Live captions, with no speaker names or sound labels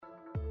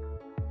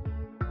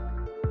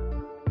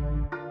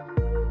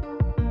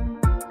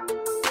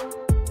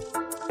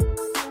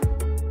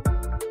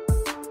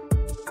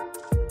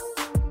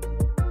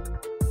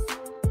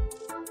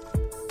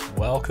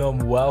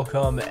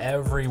Welcome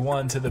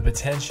everyone to the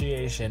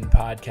Potentiation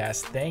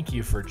Podcast. Thank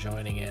you for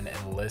joining in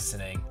and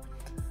listening.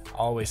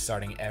 Always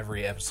starting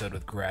every episode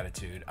with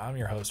gratitude. I'm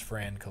your host,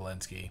 Fran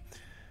Kalinsky,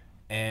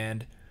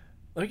 and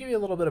let me give you a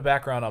little bit of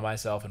background on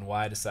myself and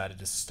why I decided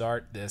to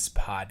start this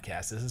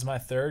podcast. This is my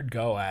third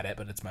go at it,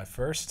 but it's my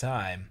first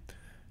time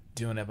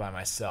doing it by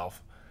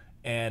myself.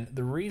 And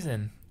the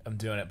reason I'm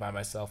doing it by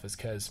myself is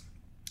because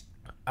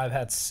I've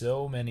had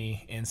so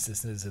many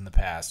instances in the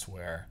past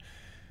where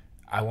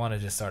I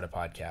wanted to start a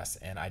podcast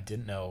and I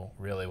didn't know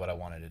really what I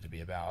wanted it to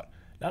be about.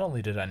 Not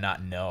only did I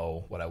not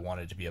know what I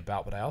wanted it to be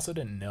about, but I also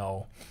didn't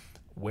know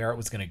where it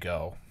was going to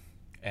go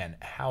and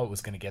how it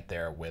was going to get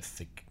there with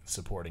the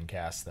supporting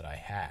cast that I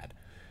had.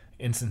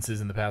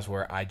 Instances in the past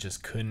where I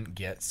just couldn't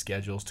get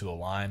schedules to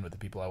align with the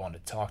people I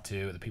wanted to talk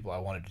to, the people I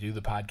wanted to do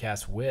the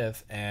podcast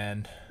with,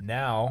 and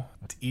now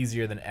it's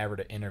easier than ever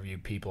to interview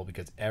people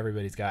because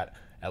everybody's got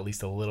at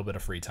least a little bit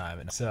of free time.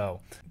 And so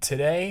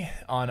today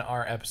on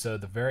our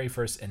episode, the very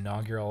first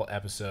inaugural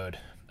episode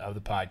of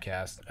the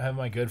podcast, I have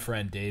my good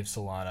friend Dave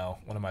Solano,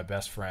 one of my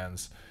best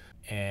friends.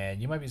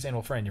 And you might be saying,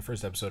 well, friend, your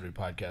first episode of your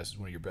podcast is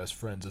one of your best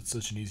friends. It's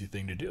such an easy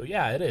thing to do.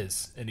 Yeah, it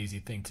is an easy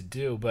thing to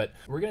do, but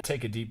we're going to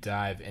take a deep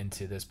dive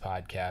into this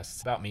podcast.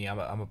 It's about me. I'm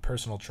a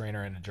personal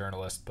trainer and a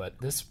journalist, but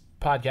this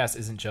podcast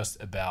isn't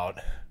just about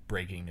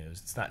breaking news.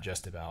 It's not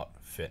just about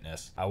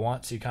fitness. I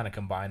want to kind of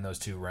combine those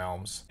two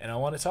realms, and I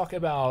want to talk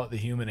about the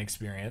human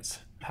experience,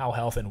 how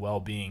health and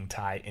well-being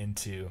tie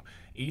into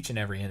each and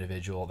every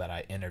individual that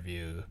I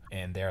interview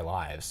in their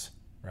lives.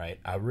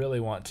 Right. I really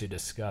want to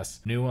discuss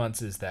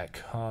nuances that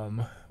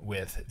come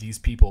with these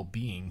people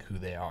being who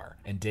they are.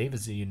 And Dave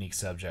is a unique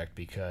subject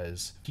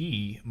because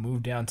he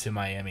moved down to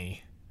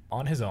Miami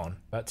on his own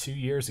about 2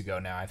 years ago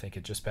now. I think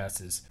it just passed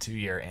his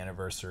 2-year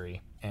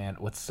anniversary. And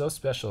what's so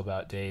special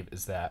about Dave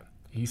is that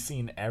he's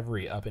seen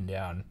every up and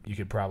down you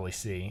could probably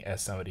see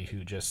as somebody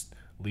who just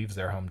leaves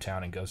their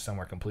hometown and goes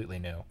somewhere completely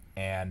new.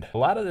 And a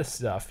lot of this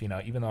stuff,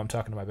 even though I'm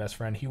talking to my best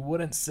friend, he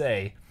wouldn't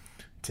say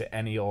to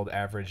any old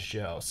average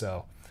Joe.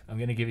 So I'm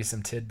going to give you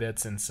some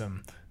tidbits and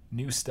some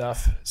new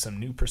stuff, some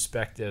new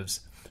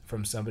perspectives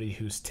from somebody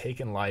who's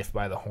taken life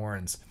by the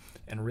horns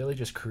and really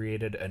just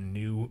created a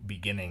new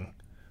beginning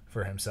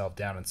for himself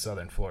down in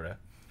Southern Florida.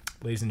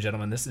 Ladies and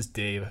gentlemen, this is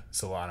Dave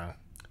Solano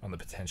on the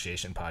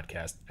Potentiation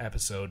Podcast,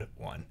 Episode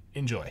 1.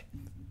 Enjoy.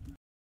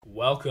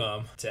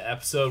 Welcome to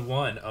Episode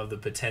 1 of the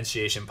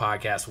Potentiation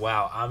Podcast.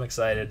 Wow, I'm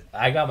excited.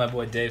 I got my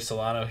boy Dave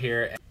Solano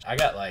here. I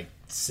got like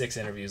 6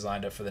 interviews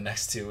lined up for the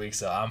next 2 weeks,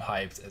 so I'm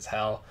hyped as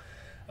hell.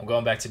 I'm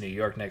going back to New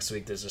York next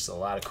week. There's just a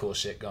lot of cool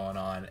shit going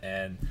on.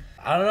 And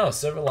I don't know,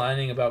 silver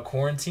lining about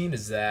quarantine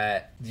is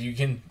that you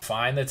can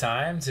find the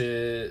time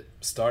to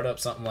start up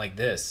something like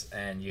this.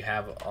 And you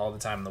have all the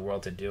time in the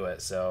world to do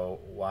it. So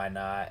why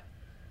not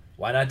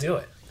do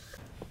it?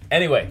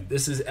 Anyway,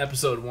 this is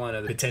episode 1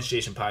 of the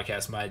Potentiation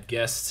Podcast. My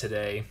guest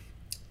today,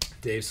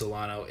 Dave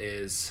Solano,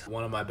 is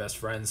one of my best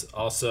friends.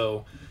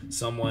 Also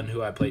someone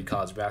who I played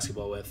college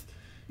basketball with.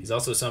 He's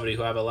also somebody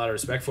who I have a lot of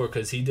respect for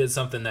because he did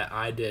something that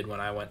I did when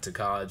I went to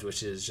college,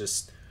 which is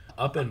just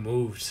up and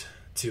moved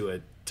to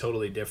a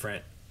totally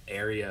different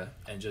area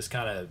and just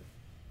kind of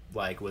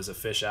like was a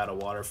fish out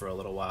of water for a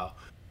little while.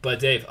 But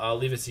Dave, I'll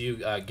leave it to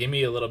you. Give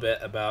me a little bit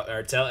about,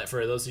 or tell it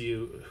for those of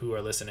you who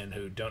are listening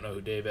who don't know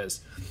who Dave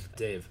is.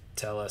 Dave,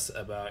 tell us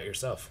about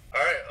yourself.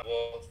 All right.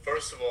 Well,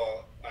 first of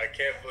all, I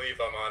can't believe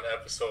I'm on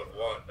episode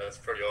 1. That's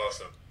pretty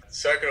awesome.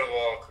 Second of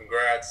all,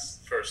 congrats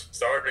for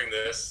starting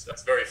this.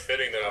 It's very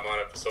fitting that I'm on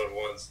episode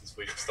 1 since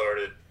we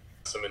started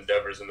some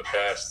endeavors in the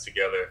past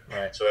together.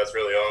 Right. So that's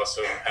really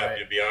awesome.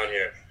 Happy to be on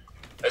here.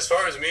 As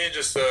far as me,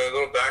 just a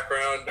little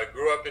background. I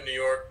grew up in New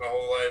York my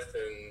whole life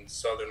in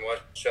southern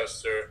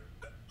Westchester.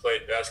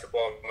 Played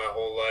basketball my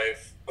whole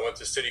life. I went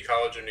to City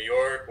College in New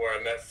York where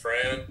I met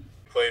Fran.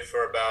 Played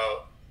for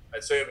about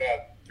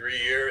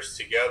 3 years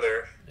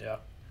together. Yeah.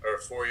 Or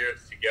 4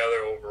 years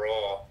together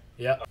overall.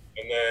 Yeah.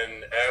 And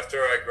then after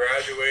I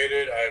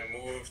graduated, I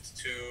moved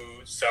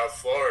to South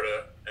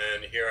Florida,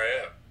 and here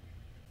I am.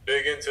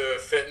 Big into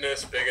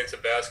fitness, big into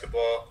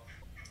basketball.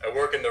 I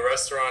work in the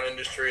restaurant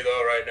industry,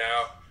 though, right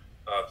now.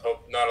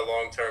 Hope not a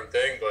long-term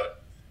thing,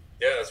 but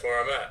yeah, that's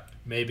where I'm at.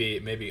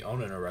 Maybe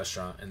owning a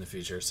restaurant in the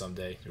future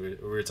someday. We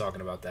were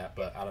talking about that,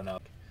 but I don't know.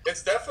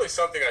 It's definitely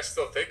something I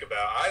still think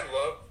about. I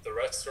love the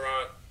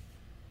restaurant,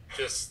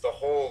 just the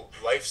whole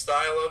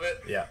lifestyle of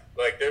it. Yeah.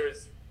 Like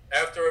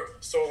after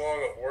so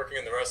long of working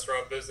in the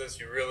restaurant business,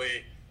 you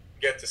really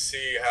get to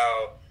see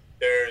how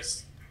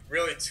there's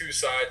really 2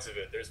 sides of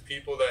it. There's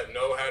people that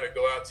know how to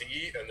go out to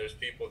eat, and there's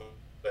people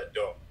that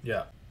don't.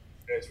 Yeah.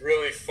 And it's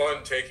really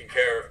fun taking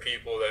care of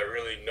people that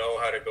really know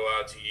how to go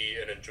out to eat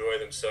and enjoy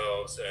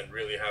themselves and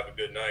really have a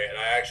good night. And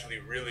I actually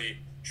really,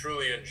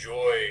 truly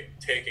enjoy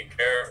taking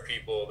care of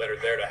people that are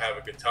there to have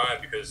a good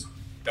time because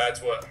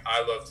that's what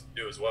I love to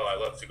do as well. I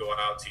love to go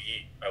out to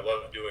eat. I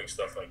love doing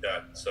stuff like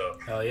that. So,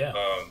 hell yeah.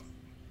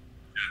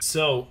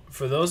 So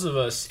for those of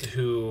us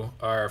who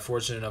are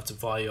fortunate enough to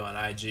follow you on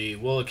IG,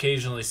 we'll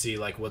occasionally see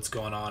like what's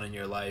going on in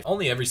your life.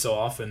 Only every so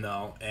often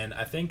though. And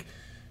I think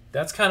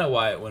that's kind of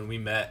why when we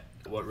met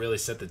what really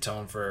set the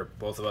tone for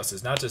both of us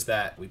is not just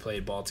that we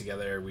played ball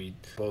together, we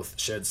both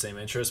shared the same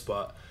interests,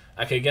 but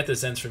I could get the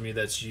sense from you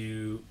that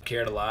you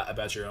cared a lot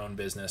about your own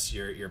business.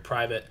 You're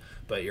private,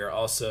 but you're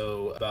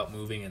also about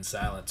moving in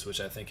silence,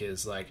 which I think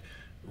is like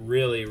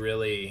really,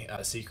 really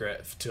a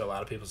secret to a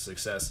lot of people's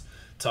success.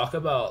 Talk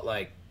about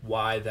like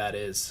why that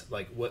is,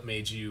 like what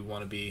made you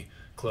want to be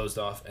closed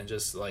off and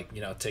just like,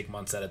 you know, take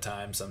months at a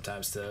time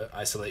sometimes to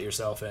isolate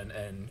yourself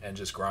and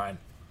just grind.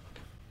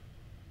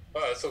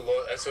 Oh,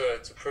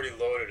 it's a pretty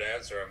loaded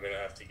answer I'm gonna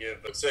have to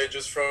give. But say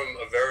just from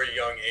a very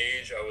young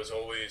age, I was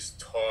always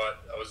taught.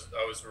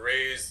 I was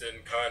raised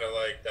in kind of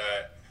like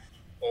that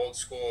old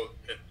school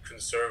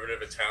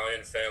conservative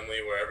Italian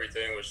family where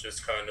everything was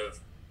just kind of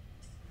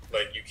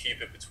like you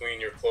keep it between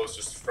your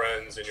closest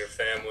friends and your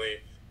family.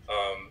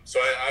 So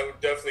I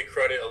would definitely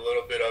credit a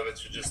little bit of it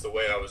to just the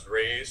way I was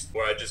raised,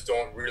 where I just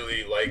don't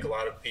really like a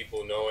lot of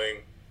people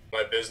knowing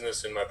my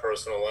business and my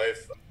personal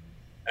life.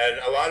 And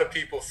a lot of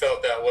people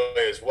felt that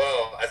way as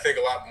well. I think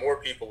a lot more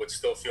people would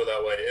still feel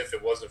that way if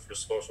it wasn't for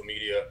social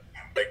media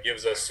that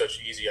gives us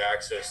such easy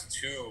access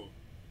to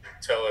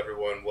tell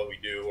everyone what we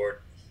do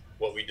or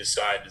what we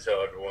decide to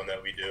tell everyone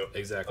that we do.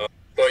 Exactly.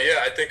 But yeah,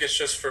 I think it's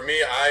just for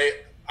me,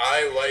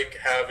 I like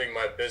having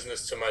my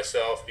business to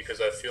myself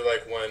because I feel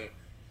like when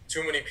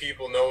too many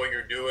people know what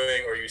you're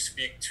doing or you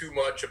speak too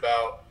much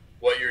about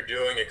what you're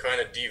doing, it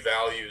kind of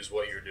devalues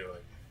what you're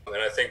doing. And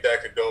I think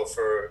that could go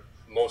for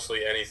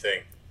mostly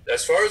anything.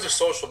 As far as the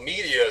social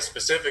media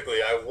specifically,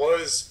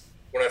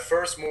 when I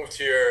first moved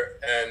here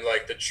and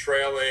like the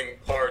trailing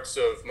parts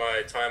of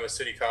my time at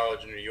City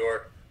College in New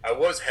York, I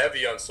was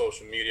heavy on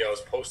social media. I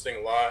was posting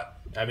a lot.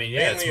 I mean,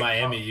 yeah, it's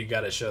Miami. You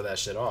got to show that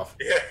shit off.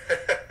 Yeah,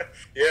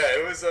 yeah,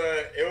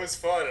 it was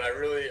fun, and I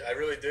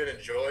really did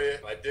enjoy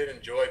it. I did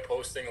enjoy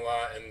posting a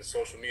lot in the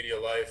social media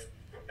life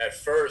at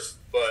first,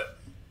 but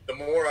the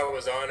more I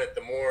was on it,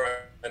 the more I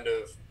kind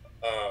of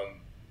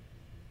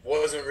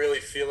wasn't really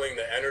feeling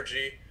the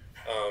energy.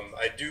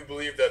 I do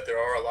believe that there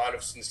are a lot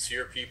of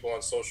sincere people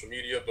on social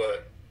media,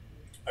 but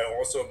I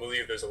also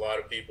believe there's a lot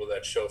of people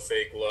that show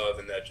fake love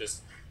and that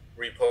just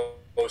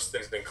repost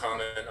things and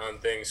comment on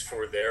things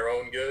for their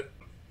own good.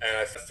 And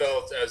I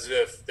felt as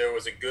if there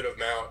was a good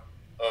amount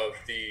of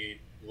the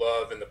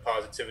love and the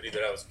positivity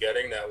that I was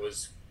getting that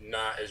was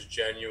not as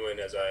genuine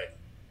as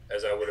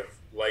I would have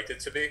liked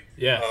it to be.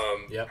 Yeah.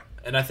 Yeah.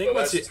 And I think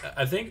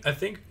I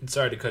think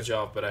sorry to cut you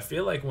off, but I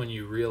feel like when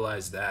you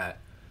realize that,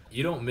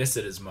 you don't miss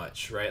it as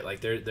much, right?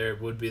 Like there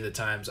would be the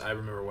times I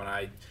remember when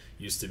I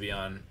used to be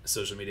on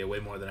social media way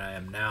more than I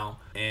am now,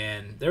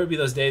 and there would be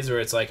those days where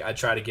it's like I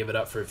try to give it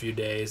up for a few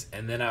days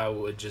and then I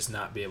would just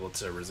not be able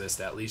to resist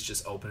at least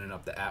just opening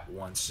up the app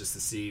once just to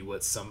see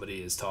what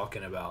somebody is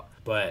talking about.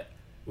 But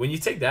when you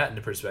take that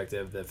into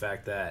perspective, the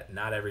fact that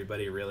not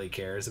everybody really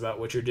cares about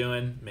what you're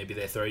doing, maybe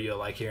they throw you a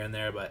like here and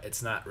there, but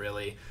it's not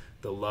really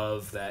the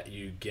love that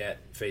you get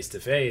face to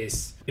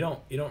face. You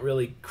don't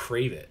really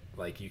crave it.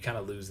 Like you kind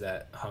of lose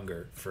that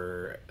hunger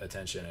for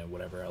attention and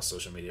whatever else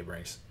social media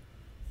brings.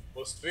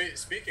 Well,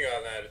 speaking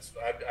on that,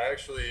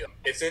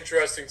 it's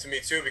interesting to me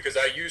too because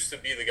I used to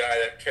be the guy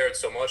that cared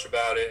so much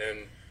about it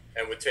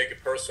and would take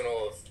it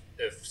personal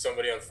if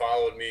somebody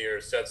unfollowed me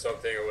or said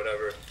something or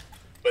whatever.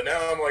 But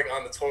now I'm like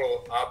on the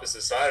total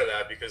opposite side of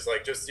that because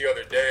like just the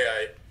other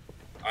day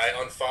I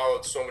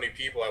unfollowed so many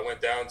people. I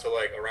went down to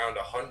like around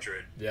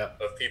 100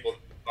 of people to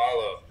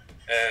follow.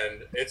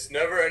 And it's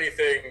never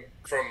anything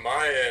from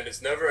my end.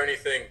 It's never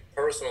anything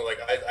personal. Like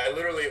I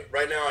literally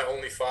right now I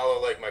only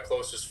follow like my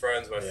closest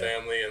friends, my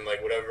family, and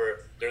like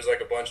whatever. There's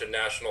like a bunch of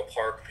national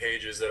park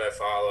pages that I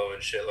follow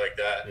and shit like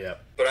that. Yeah.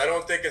 But I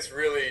don't think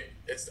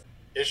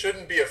it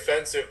shouldn't be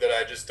offensive that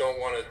I just don't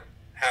want to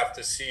have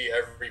to see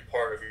every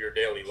part of your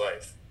daily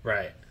life.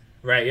 Right.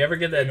 Right. You ever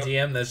get that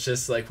DM that's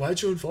just like,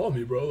 why'd you unfollow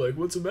me, bro? Like,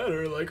 what's the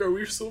matter? Like, are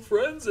we still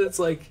friends? It's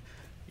like,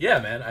 yeah,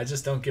 man, I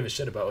just don't give a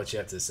shit about what you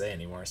have to say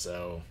anymore.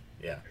 So,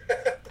 yeah.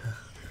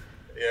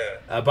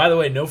 Yeah. By the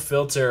way, no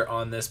filter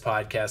on this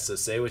podcast, so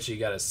say what you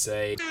got to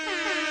say.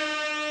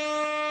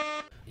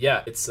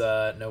 Yeah, it's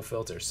no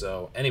filter.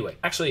 So anyway,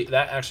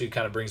 that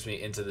kind of brings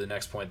me into the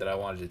next point that I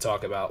wanted to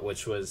talk about,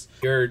 which was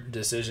your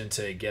decision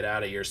to get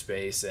out of your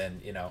space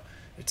and, you know,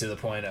 to the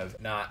point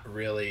of not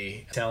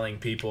really telling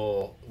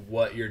people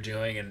what you're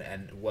doing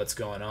and what's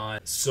going on.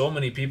 So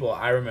many people,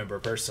 I remember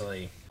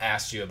personally,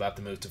 asked you about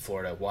the move to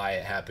Florida, why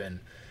it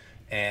happened.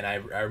 And I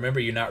remember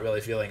you not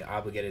really feeling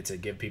obligated to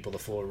give people the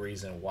full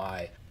reason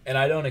why. And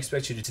I don't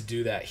expect you to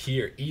do that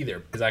here either,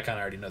 because I kind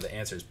of already know the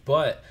answers.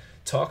 But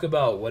talk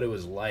about what it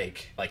was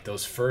like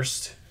those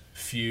first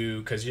few,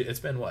 because it's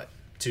been,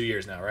 2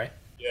 years now, right?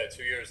 Yeah,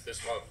 2 years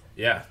this month.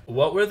 Yeah.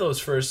 What were those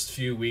first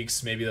few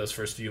weeks, maybe those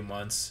first few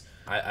months?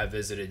 I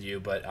visited you,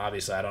 but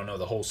obviously I don't know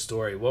the whole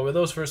story. What were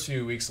those first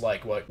few weeks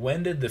like?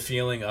 When did the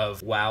feeling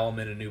of, wow, I'm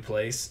in a new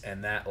place,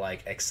 and that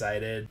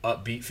excited,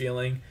 upbeat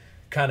feeling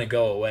kind of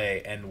go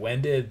away? And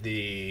when did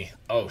the,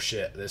 oh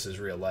shit, this is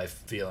real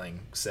life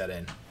feeling set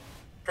in?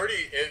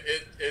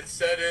 It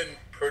set in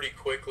pretty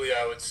quickly,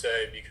 I would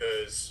say,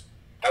 because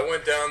I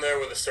went down there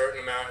with a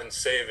certain amount in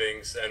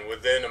savings, and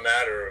within a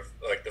matter of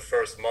like the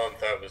first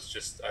month,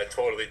 I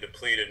totally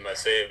depleted my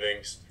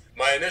savings.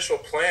 My initial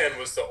plan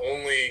was to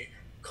only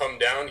come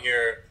down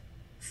here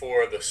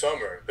for the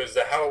summer, because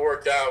how it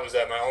worked out was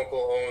that my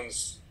uncle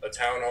owns a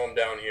townhome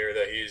down here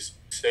that he's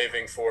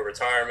saving for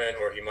retirement,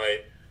 or he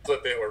might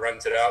flip it or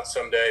rent it out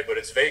someday, but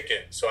it's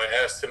vacant. So I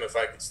asked him if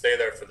I could stay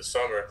there for the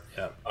summer.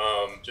 Yeah.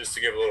 Just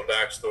to give a little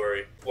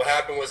backstory. What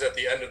happened was at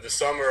the end of the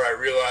summer, I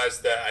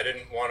realized that I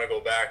didn't want to go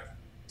back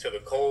to the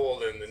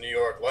cold and the New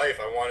York life.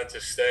 I wanted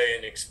to stay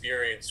and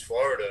experience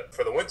Florida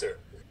for the winter.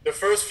 The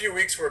first few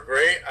weeks were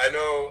great.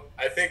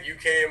 I think you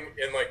came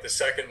in like the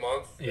second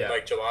month, in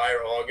like July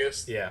or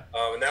August. Yeah.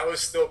 And that was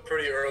still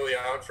pretty early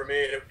on for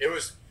me. It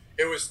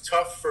was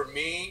tough for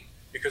me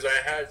because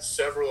I had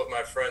several of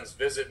my friends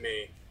visit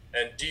me,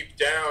 and deep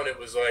down it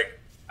was like,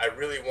 I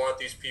really want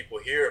these people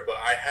here, but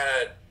I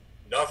had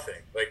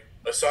nothing. Like,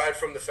 aside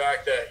from the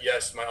fact that,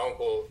 yes, my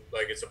uncle,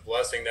 like, it's a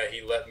blessing that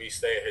he let me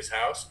stay at his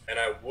house, and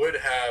I would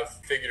have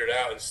figured it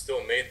out and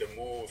still made the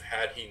move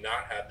had he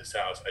not had this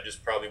house. I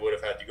just probably would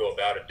have had to go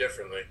about it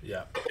differently.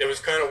 Yeah. It was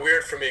kind of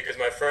weird for me because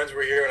my friends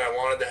were here and I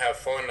wanted to have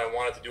fun and I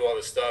wanted to do all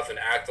this stuff and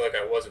act like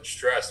I wasn't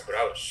stressed, but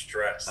I was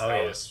stressed.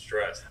 I was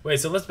stressed.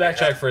 Wait, so let's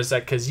backtrack for a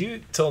sec, because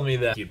you told me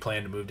that you'd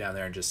planned to move down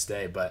there and just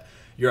stay, but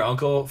your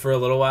uncle for a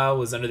little while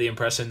was under the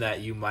impression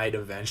that you might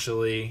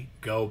eventually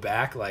go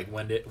back. Like,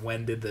 when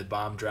did the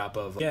bomb drop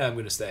of, yeah, I'm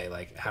going to stay?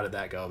 Like, how did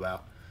that go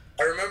about?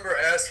 I remember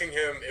asking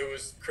him, it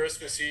was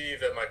Christmas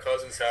Eve at my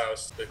cousin's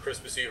house, the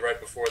Christmas Eve right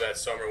before that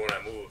summer when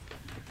I moved.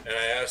 And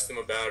I asked him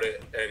about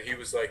it, and he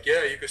was like,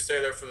 yeah, you could stay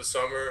there for the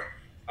summer.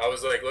 I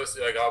was like,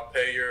 listen, like, I'll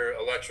pay your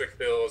electric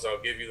bills.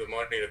 I'll give you the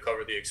money to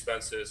cover the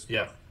expenses,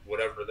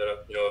 whatever that,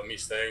 of me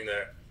staying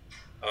there.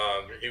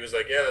 He was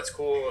like, yeah, that's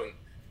cool.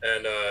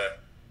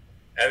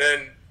 And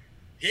then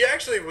he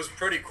actually was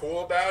pretty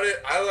cool about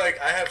it.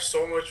 I have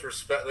so much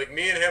respect. Like,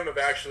 me and him have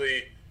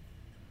actually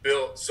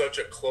built such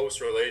a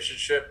close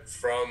relationship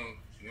from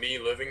me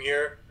living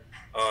here.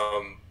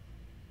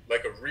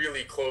 Like a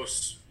really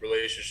close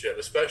relationship,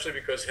 especially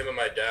because him and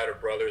my dad are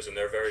brothers and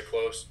they're very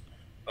close.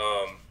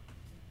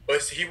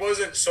 But he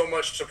wasn't so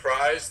much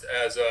surprised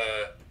as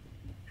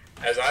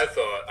I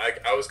thought.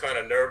 I was kind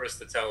of nervous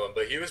to tell him,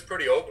 but he was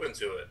pretty open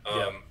to it.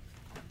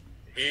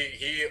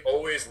 He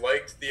always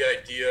liked the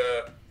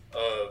idea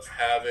of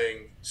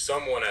having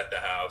someone at the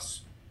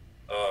house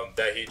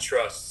that he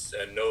trusts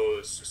and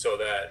knows, so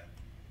that,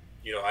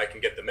 I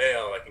can get the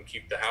mail, I can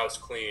keep the house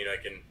clean, I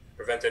can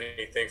prevent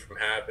anything from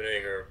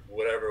happening, or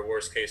whatever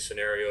worst case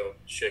scenario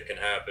shit can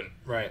happen.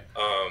 Right.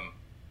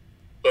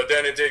 But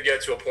then it did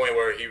get to a point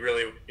where he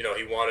really,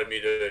 he wanted me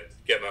to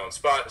get my own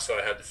spot, so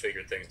I had to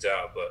figure things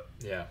out. But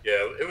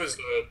it was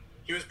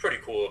he was pretty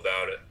cool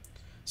about it.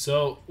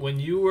 So when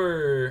you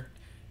were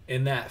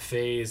in that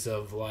phase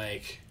of,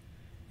 like,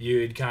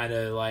 you had kind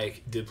of,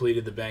 like,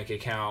 depleted the bank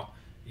account,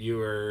 you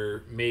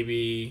were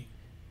maybe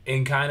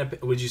in kind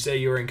of, would you say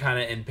you were in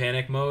kind of in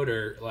panic mode,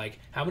 or, like,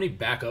 how many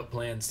backup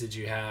plans did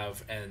you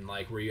have, and,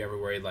 like, were you ever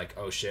worried, like,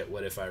 oh shit,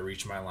 what if I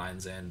reach my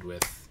line's end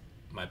with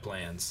my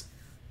plans?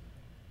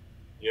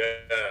 Yeah,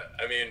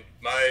 I mean,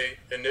 my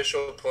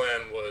initial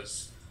plan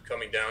was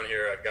coming down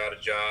here. I got a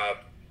job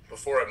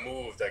before I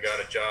moved. I got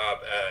a job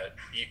at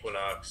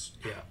Equinox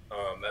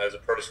as a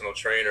personal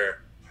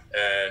trainer,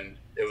 and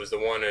it was the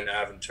one in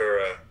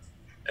Aventura.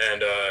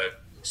 And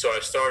so I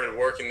started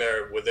working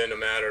there within a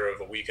matter of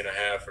a week and a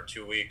half or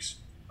 2 weeks.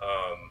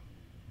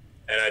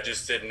 And I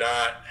just did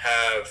not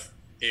have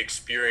the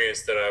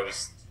experience that I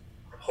was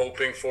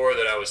hoping for,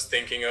 that I was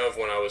thinking of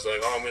when I was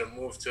like, oh, I'm going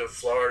to move to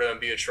Florida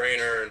and be a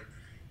trainer.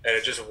 And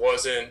it just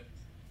wasn't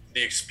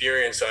the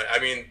experience. I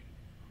mean,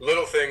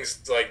 little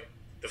things like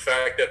the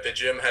fact that the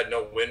gym had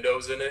no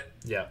windows in it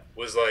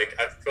was like,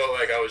 I felt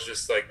like I was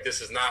just like, this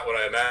is not what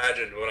I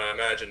imagined when I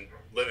imagined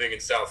living in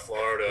South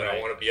Florida. Right. And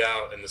I want to be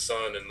out in the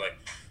sun, and like,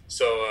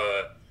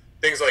 so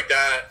things like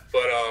that.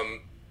 But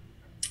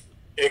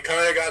it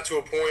kind of got to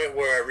a point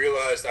where I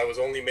realized I was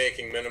only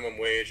making minimum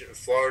wage. In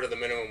Florida, the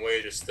minimum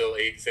wage is still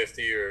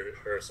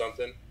 $8.50 or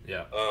something.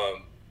 Yeah.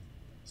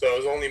 So I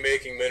was only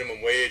making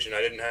minimum wage, and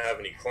I didn't have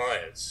any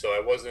clients, so I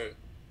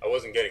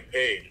wasn't getting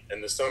paid.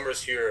 And the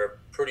summers here are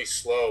pretty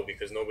slow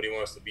because nobody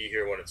wants to be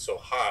here when it's so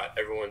hot.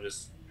 Everyone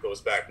just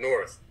goes back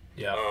north.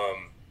 Yeah.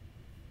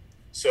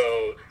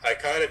 So I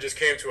kind of just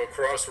came to a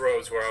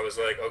crossroads where I was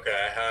like, okay,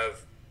 I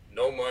have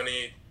no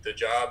money. The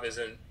job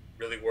isn't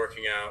really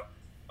working out.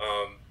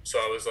 So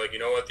I was like, you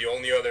know what? The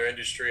only other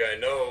industry I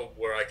know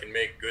where I can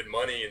make good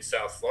money in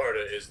South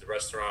Florida is the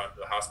restaurant,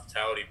 the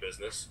hospitality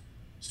business.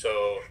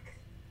 So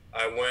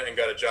I went and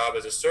got a job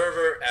as a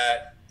server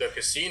at the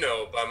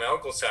casino by my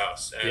uncle's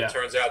house. And it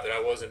turns out that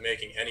I wasn't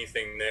making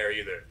anything there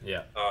either.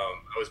 Yeah.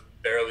 I was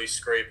barely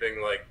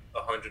scraping like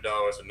 $100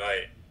 a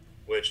night,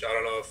 which I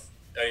don't know if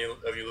any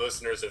of you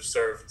listeners have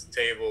served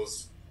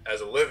tables as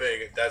a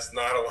living. That's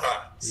not a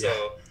lot. Yeah.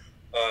 So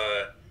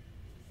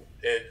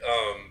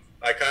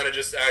I kind of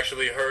just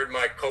actually heard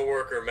my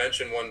coworker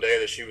mention one day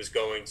that she was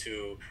going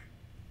to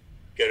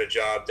get a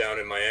job down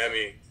in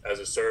Miami as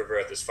a server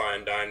at this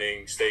fine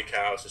dining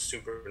steakhouse, a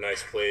super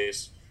nice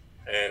place.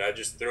 And I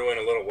just threw in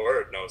a little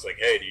word, and I was like,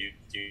 "Hey,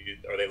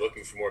 are they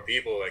looking for more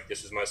people? Like,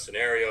 this is my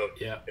scenario.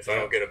 Yeah. If I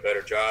don't get a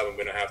better job, I'm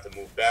gonna have to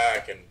move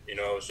back." And it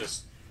was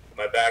just,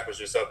 my back was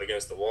just up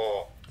against the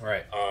wall.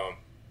 Right.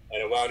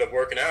 And it wound up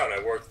working out.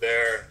 And I worked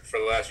there for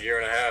the last year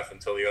and a half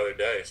until the other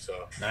day.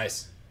 So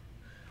nice.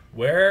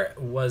 Where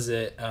was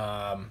it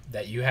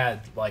that you had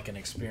like an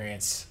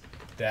experience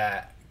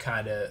that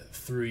kind of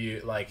threw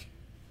you, like,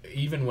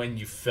 even when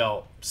you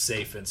felt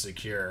safe and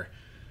secure?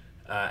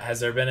 Has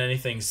there been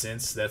anything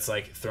since that's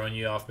like thrown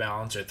you off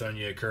balance or thrown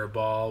you a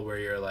curveball where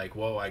you're like,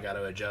 whoa, I got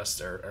to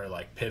adjust or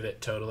like pivot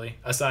totally?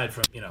 Aside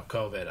from,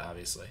 COVID,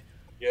 obviously.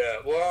 Yeah,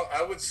 well,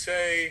 I would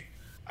say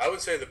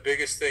the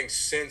biggest thing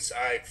since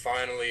I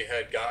finally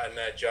had gotten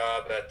that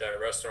job at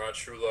that restaurant,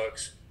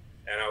 Trulux,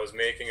 and I was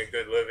making a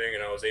good living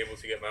and I was able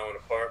to get my own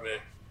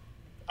apartment,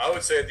 I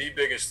would say the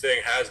biggest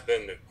thing has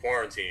been the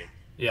quarantine.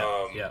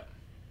 Yeah,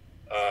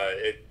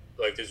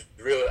 There's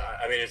really,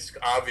 I mean, it's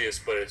obvious,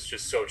 but it's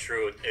just so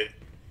true.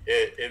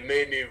 It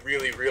made me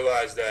really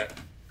realize that,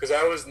 because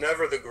I was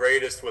never the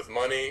greatest with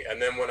money,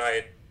 and then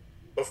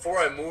before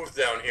I moved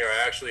down here,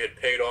 I actually had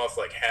paid off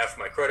like half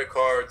my credit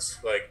cards.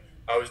 Like,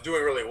 I was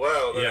doing really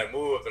well, then I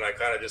moved, and I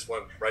kind of just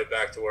went right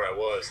back to where I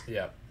was.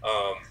 Yeah.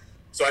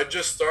 So I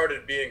just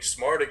started being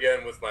smart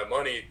again with my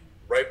money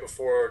right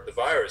before the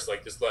virus,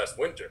 like this last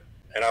winter.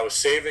 And I was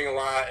saving a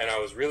lot, and I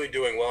was really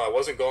doing well. I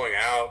wasn't going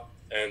out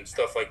and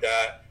stuff like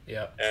that.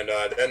 Yeah. And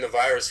then the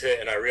virus hit,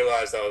 and I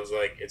realized, I was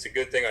like, it's a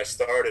good thing I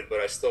started, but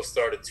I still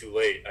started too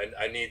late.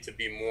 I need to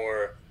be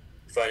more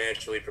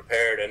financially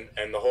prepared.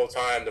 And the whole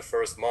time, the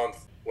first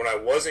month, when I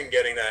wasn't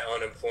getting that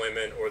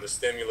unemployment or the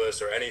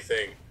stimulus or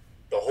anything,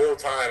 the whole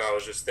time I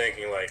was just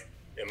thinking, like,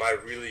 am I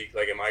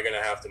going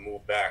to have to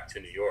move back to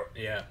New York?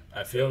 Yeah,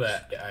 I feel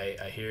that.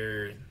 I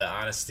hear the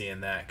honesty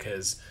in that,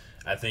 because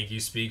I think you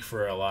speak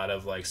for a lot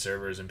of like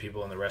servers and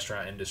people in the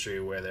restaurant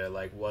industry where there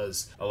like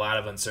was a lot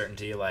of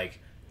uncertainty, like,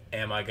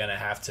 am I going to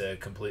have to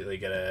completely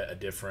get a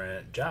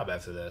different job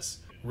after this?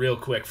 Real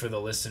quick for the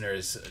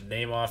listeners,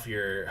 name off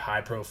your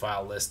high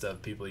profile list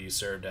of people you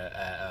served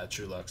at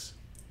Trulux.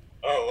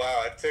 Oh,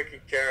 wow. I took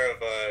care of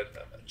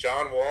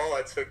John Wall.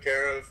 I took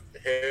care of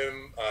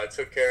him. I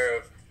took care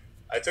of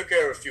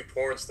a few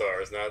porn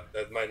stars. Now,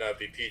 that might not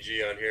be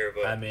PG on here,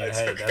 but I mean,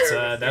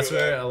 that's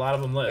where a lot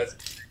of them live.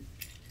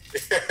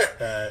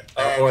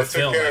 Or I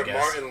took care of guess.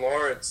 Martin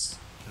Lawrence.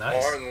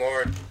 Nice. Martin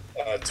Lawrence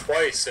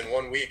twice in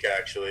 1 week,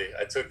 actually.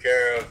 I took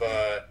care of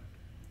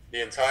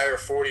the entire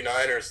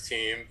 49ers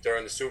team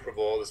during the Super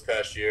Bowl this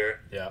past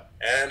year. Yeah.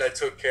 And I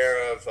took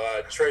care of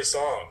Trey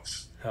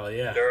Songz. Hell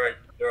yeah.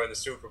 During the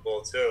Super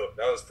Bowl, too.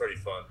 That was pretty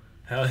fun.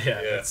 Hell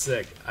yeah. That's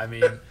sick. I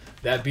mean,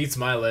 that beats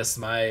my list.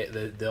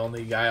 The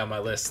only guy on my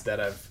list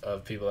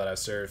of people that I've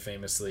served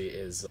famously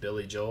is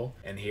Billy Joel,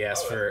 and he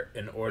asked for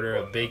an order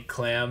of baked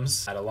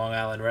clams at a Long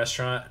Island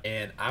restaurant,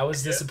 and I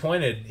was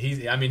disappointed.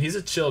 He's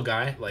a chill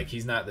guy. Like,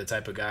 he's not the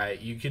type of guy,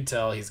 you could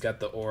tell he's got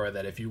the aura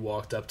that if you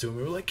walked up to him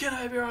and were like, "Can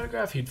I have your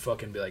autograph?" he'd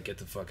fucking be like, "Get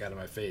the fuck out of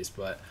my face."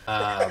 But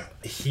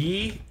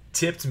he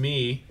tipped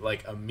me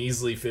like a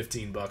measly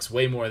 $15,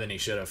 way more than he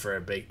should have, for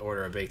a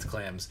order of baked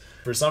clams.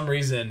 For some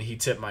reason, he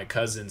tipped my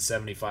cousin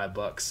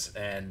 $75,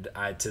 and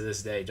I to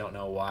this day don't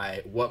know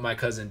what my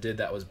cousin did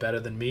that was better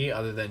than me,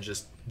 other than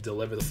just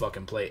deliver the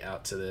fucking plate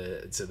out to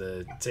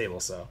the table.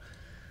 So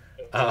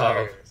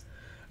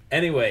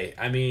anyway,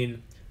 I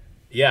mean,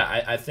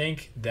 yeah, I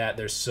think that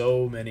there's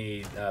so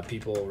many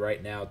people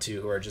right now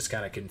too who are just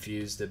kind of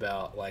confused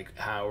about like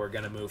how we're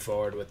gonna move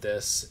forward with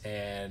this,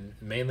 and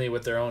mainly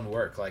with their own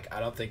work. Like,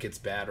 I don't think it's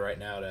bad right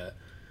now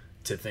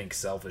to think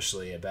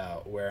selfishly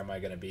about where am I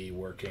gonna be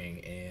working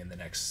in the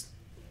next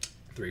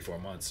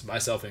 3-4 months,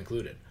 myself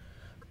included.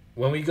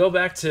 When we go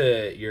back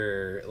to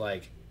your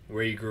like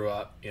where you grew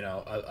up,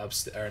 not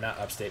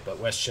upstate, but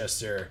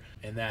Westchester,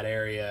 in that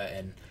area,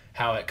 and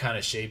how it kind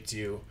of shaped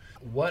you.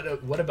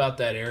 What about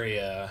that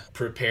area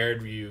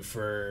prepared you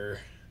for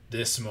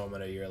this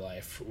moment of your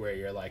life where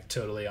you're like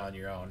totally on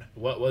your own?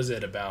 What was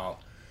it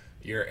about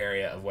your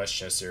area of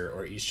Westchester,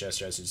 or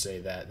Eastchester, I should say,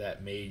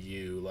 that made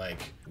you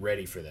like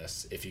ready for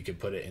this, if you could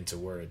put it into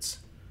words?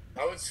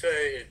 I would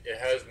say it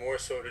has more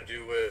so to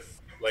do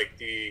with like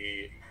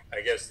the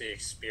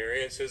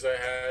experiences I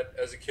had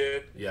as a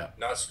kid. Yeah.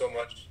 Not so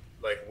much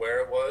like where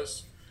it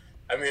was.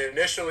 I mean,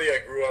 initially I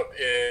grew up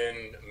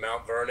in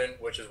Mount Vernon,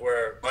 which is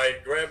where my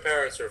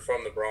grandparents are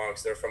from, the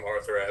Bronx. They're from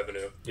Arthur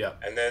Avenue. Yeah.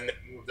 And then they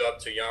moved up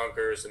to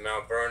Yonkers and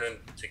Mount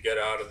Vernon to get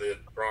out of the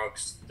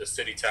Bronx, the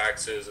city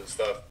taxes and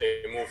stuff.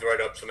 They moved right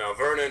up to Mount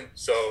Vernon.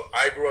 So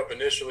I grew up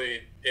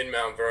initially in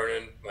Mount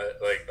Vernon.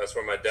 That's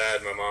where my dad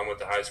and my mom went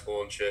to high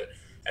school and shit.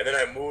 And then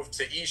I moved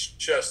to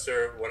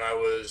Eastchester when I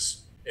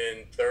was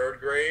in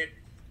 3rd grade.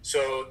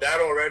 So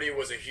that already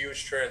was a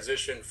huge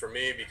transition for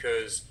me,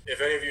 because if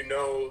any of you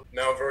know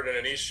Mount Vernon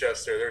and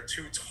Eastchester, they're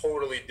two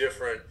totally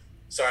different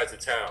sides of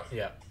town.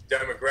 Yeah.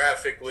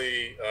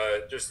 Demographically,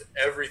 just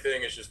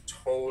everything is just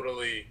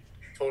totally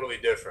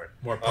different.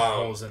 More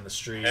potholes in the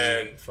street,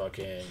 and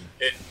fucking.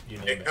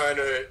 It kind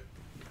of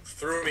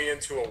threw me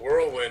into a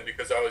whirlwind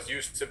because I was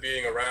used to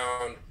being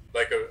around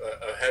like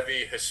a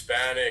heavy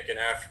Hispanic and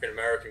African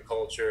American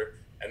culture,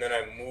 and then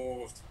I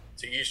moved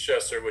to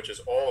Eastchester, which is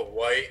all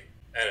white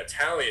and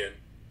Italian.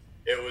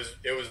 It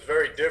was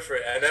very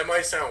different, and that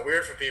might sound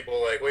weird for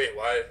people. Like, wait,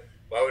 why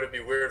would it be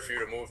weird for you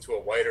to move to a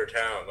whiter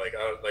town? Like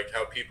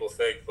how people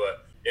think,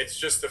 but it's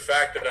just the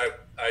fact that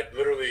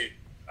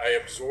I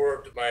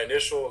absorbed my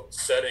initial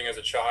setting as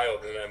a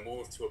child, and I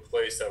moved to a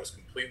place that was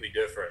completely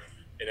different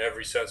in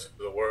every sense of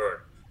the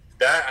word.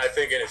 That, I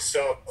think, in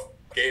itself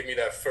gave me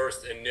that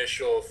first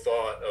initial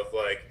thought of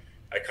like,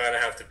 I kind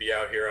of have to be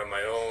out here on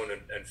my own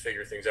and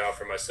figure things out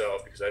for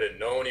myself, because I didn't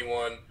know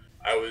anyone.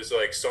 I was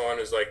like saw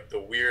as like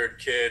the weird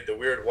kid, the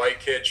weird white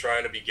kid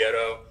trying to be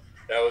ghetto.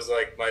 That was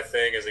like my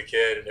thing as a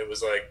kid, and it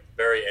was like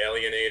very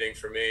alienating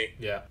for me.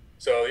 Yeah.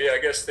 So yeah, I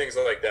guess things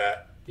like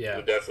that Yeah.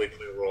 would definitely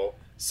play a role.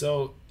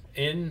 So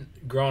in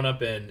growing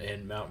up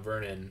in Mount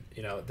Vernon,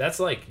 that's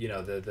like,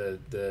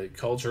 the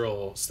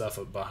cultural stuff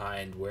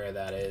behind where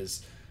that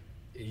is.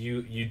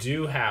 You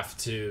do have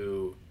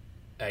to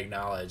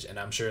acknowledge, and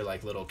I'm sure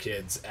like little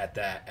kids at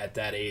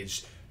that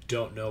age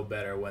don't know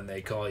better when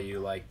they call you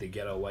like the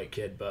ghetto white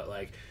kid, but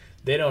like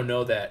they don't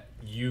know that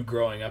you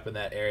growing up in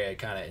that area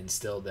kind of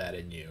instilled that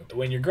in you.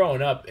 When you're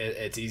growing up,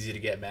 it's easy to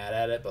get mad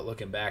at it, but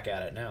looking back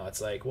at it now,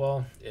 it's like,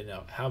 well,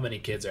 how many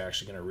kids are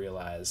actually going to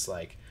realize,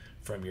 like,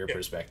 from your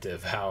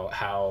perspective,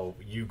 how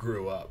you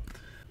grew up?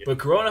 But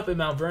growing up in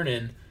Mount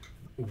Vernon,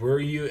 were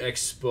you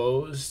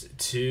exposed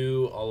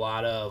to a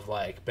lot of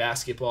like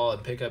basketball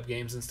and pickup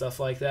games and stuff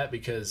like that?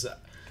 Because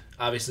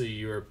obviously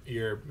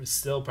you're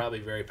still probably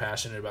very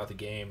passionate about the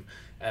game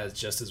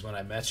as when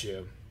I met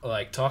you.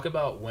 Like, talk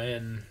about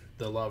when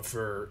the love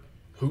for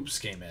hoops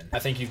came in. I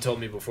think you've told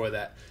me before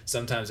that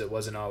sometimes it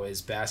wasn't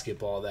always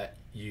basketball that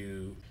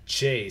you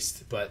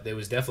chased, but there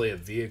was definitely a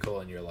vehicle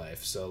in your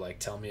life. So like,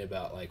 tell me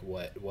about like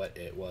what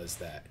it was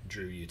that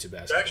drew you to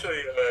basketball.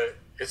 Actually,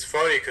 it's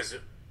funny because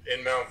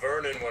in Mount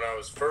Vernon, when I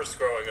was first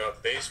growing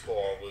up,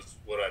 baseball was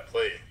what I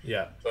played.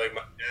 Yeah. So like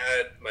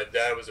my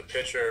dad was a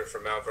pitcher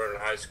for Mount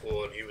Vernon High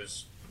School, and he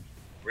was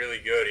really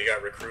good. He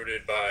got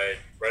recruited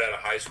right out of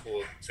high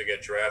school to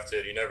get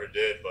drafted. He never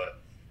did, but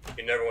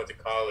he never went to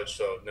college,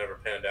 so it never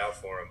panned out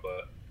for him.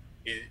 But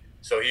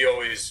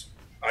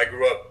I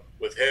grew up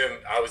with him.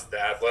 I was the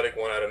athletic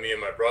one out of me and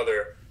my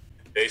brother.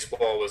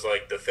 Baseball was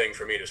like the thing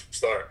for me to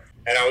start.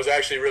 And I was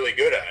actually really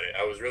good at it.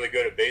 I was really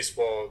good at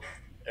baseball,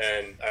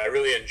 and I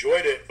really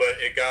enjoyed it, but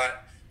it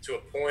got to a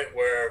point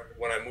where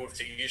when I moved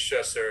to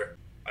Eastchester,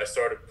 I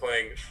started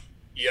playing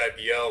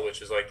EIBL,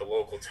 which is like the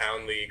local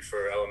town league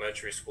for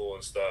elementary school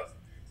and stuff.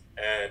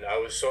 And I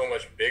was so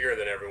much bigger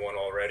than everyone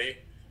already,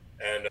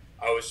 and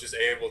I was just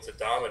able to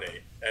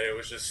dominate. And it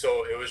was just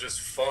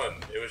fun.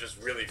 It was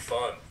just really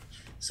fun.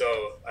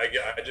 So I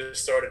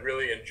just started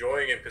really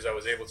enjoying it because I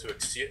was able to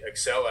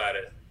excel at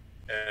it,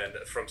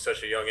 and from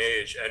such a young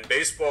age. And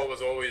baseball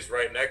was always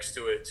right next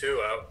to it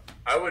too.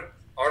 I would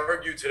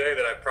argue today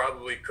that I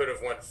probably could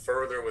have went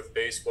further with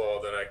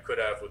baseball than I could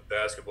have with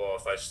basketball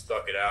if I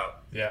stuck it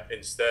out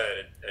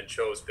instead and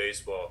chose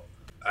baseball.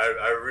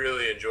 I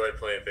really enjoyed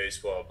playing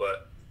baseball,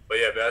 but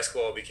yeah,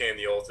 basketball became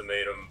the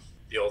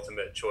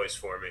ultimate choice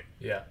for me.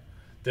 Yeah.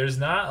 There's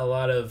not a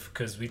lot of,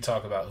 because we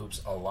talk about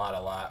hoops a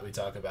lot. We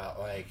talk about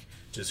like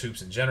just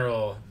hoops in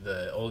general,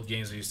 the old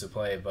games we used to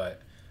play,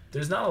 but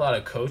there's not a lot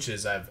of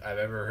coaches I've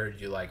ever heard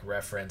you like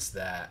reference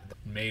that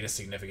made a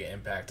significant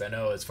impact. I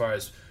know as far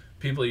as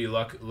people you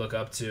look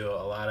up to,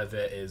 a lot of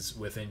it is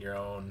within your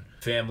own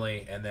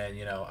family, and then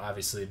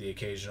obviously the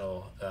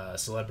occasional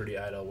celebrity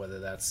idol, whether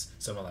that's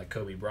someone like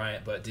Kobe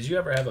Bryant. But did you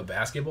ever have a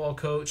basketball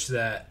coach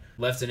that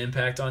left an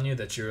impact on you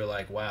that you were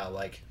like, wow,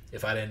 like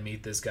if I didn't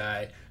meet this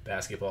guy,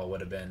 basketball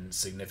would have been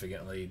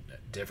significantly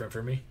different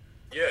for me?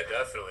 Yeah,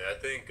 definitely. I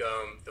think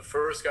the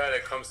first guy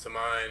that comes to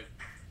mind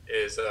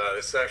is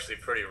this is actually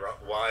pretty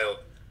wild.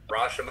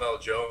 Rashamel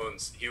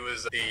Jones. He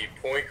was the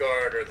point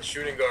guard or the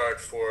shooting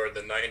guard for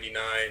the '99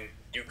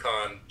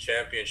 UConn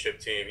championship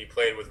team. He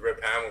played with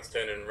Rip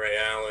Hamilton and Ray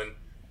Allen,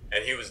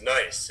 and he was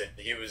nice. And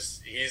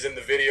he's in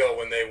the video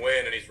when they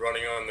win, and he's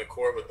running on the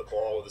court with the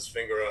ball with his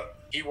finger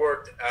up. He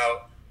worked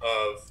out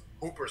of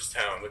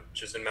Hooperstown,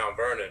 which is in Mount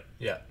Vernon.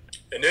 Yeah.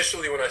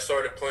 Initially, when I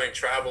started playing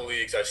travel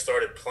leagues, I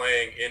started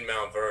playing in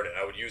Mount Vernon.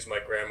 I would use my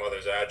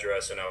grandmother's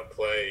address, and I would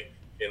play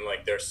in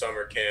like their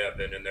summer camp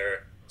and in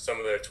some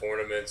of their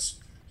tournaments.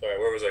 Sorry,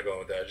 where was I going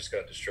with that? I just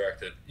got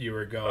distracted. You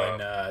were going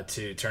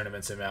to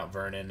tournaments in Mount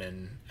Vernon,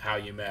 and how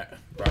you met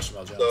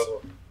Rashamel Jones.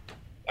 So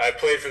I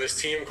played for this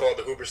team called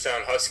the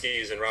Hooperstown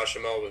Huskies, and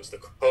Rashamel was the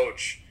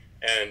coach.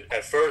 And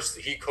at first,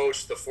 he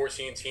coached the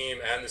 14 team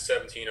and the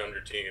 17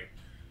 under team.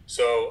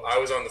 So I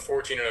was on the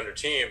 14 and under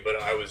team, but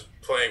I was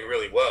playing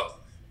really well.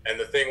 And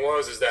the thing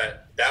is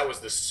that was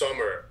the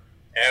summer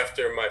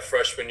after my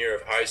freshman year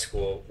of high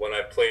school when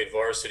I played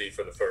varsity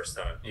for the first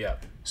time. Yeah.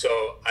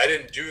 So I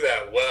didn't do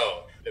that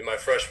well in my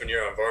freshman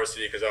year on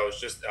varsity because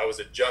I was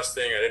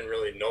adjusting. I didn't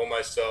really know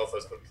myself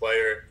as a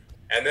player.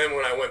 And then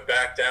when I went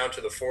back down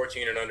to the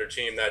 14 and under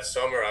team that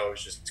summer, I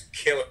was just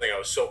killing. I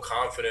was so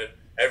confident.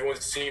 everyone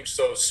seemed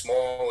so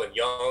small and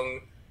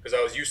young because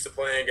I was used to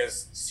playing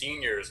against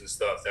seniors and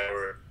stuff that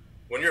were,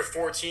 when you're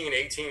 14,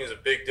 18 is a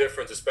big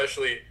difference,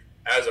 especially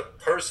as a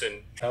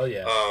person. Hell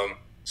yeah.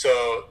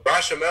 So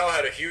Rachamel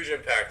had a huge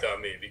impact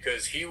on me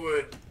because he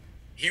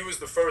was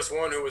the first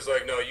one who was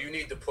like, no, you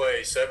need to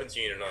play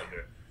 17 and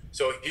under.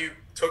 So he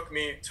took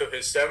me to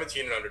his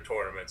 17 and under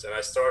tournaments, and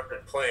I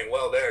started playing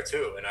well there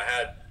too. And I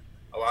had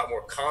a lot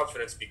more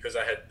confidence because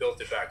I had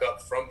built it back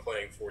up from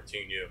playing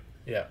 14U.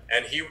 Yeah.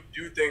 And he would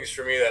do things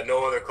for me that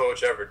no other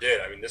coach ever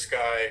did. I mean, this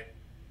guy,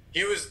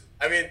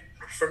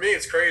 for me,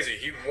 it's crazy.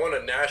 He won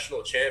a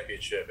national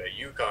championship at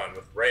UConn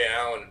with Ray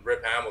Allen and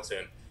Rip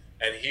Hamilton.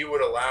 And he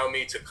would allow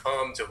me to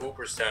come to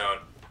Hooperstown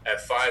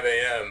at 5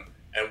 a.m.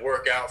 and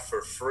work out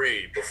for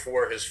free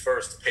before his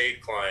first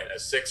paid client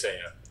at 6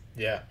 a.m.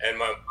 Yeah. And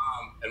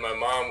my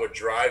mom would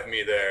drive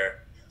me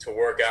there to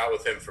work out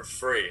with him for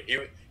free.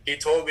 He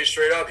told me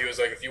straight up, he was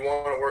like, if you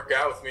want to work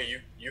out with me,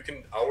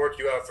 I'll work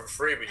you out for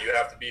free, but you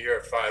have to be here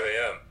at 5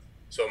 a.m.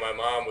 So my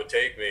mom would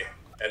take me.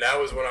 And that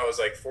was when I was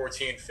like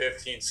 14,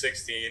 15,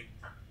 16.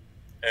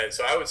 And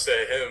so I would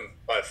say him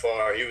by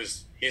far,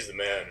 he's the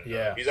man.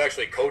 Yeah. He's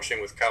actually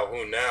coaching with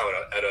Calhoun now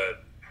at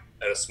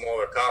a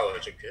smaller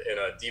college in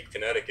deep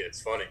Connecticut.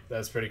 It's funny.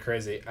 That's pretty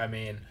crazy. I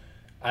mean,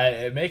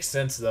 it makes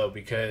sense though,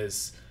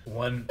 because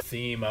one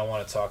theme I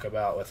want to talk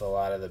about with a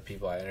lot of the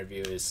people I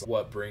interview is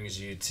what brings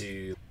you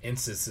to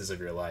instances of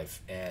your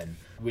life. And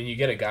when you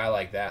get a guy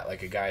like that,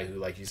 like a guy who,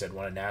 like you said,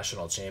 won a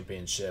national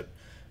championship,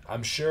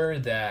 I'm sure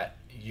that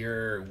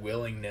your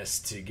willingness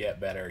to get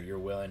better, your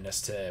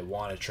willingness to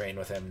want to train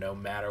with him no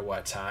matter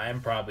what time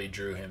probably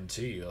drew him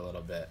to you a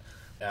little bit.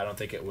 I don't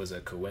think it was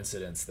a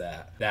coincidence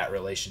that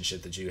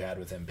relationship that you had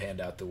with him panned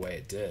out the way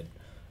it did.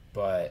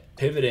 But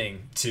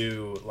pivoting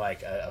to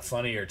like a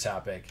funnier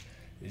topic,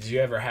 did you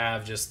ever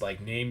have just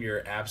like name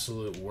your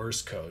absolute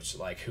worst coach?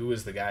 Like, who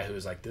was the guy who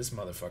was like, this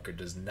motherfucker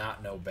does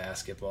not know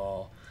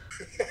basketball?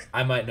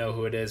 I might know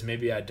who it is.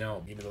 Maybe I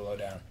don't. Give me the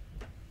lowdown.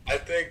 I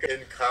think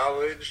in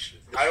college,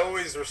 I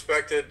always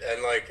respected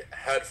and like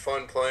had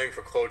fun playing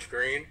for Coach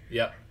Green.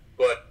 Yep.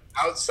 But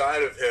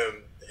outside of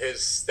him,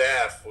 his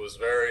staff was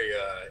very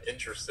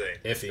interesting.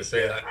 Iffy. To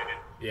say Yeah. that. I mean,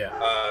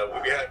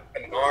 Yeah. we had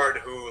Bernard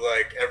who,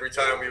 like, every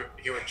time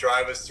he would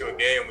drive us to a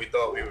game, we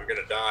thought we were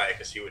gonna die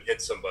because he would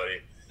hit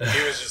somebody.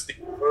 He was just the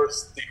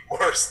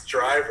worst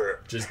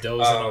driver. Just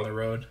dozing on the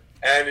road.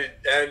 And it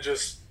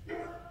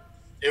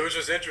was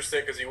just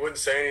interesting because he wouldn't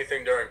say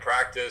anything during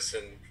practice,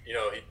 and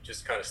he'd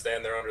just kind of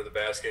stand there under the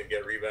basket and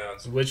get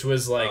rebounds. Which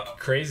was like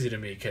crazy to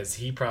me because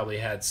he probably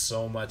had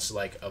so much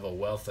like of a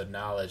wealth of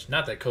knowledge.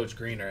 Not that Coach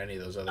Green or any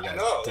of those other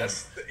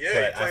guys didn't. He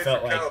played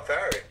for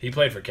Calipari. He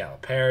played for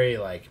Calipari.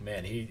 Like,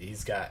 man,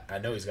 I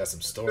know he's got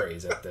some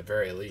stories at the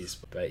very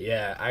least. But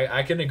yeah,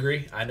 I can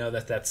agree. I know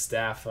that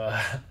staff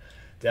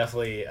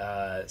definitely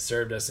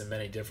served us in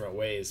many different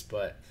ways.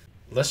 But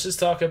let's just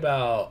talk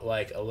about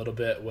like a little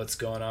bit what's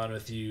going on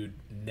with you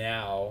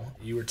now.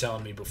 You were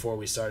telling me before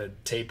we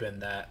started taping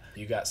that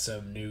you got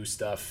some new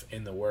stuff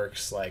in the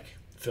works. Like,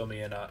 fill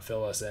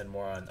us in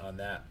more on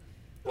that.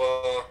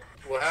 Well,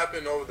 what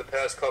happened over the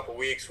past couple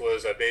weeks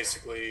was I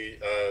basically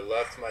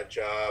left my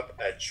job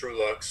at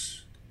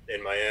Trulux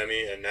in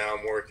Miami, and now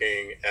I'm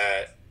working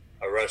at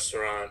a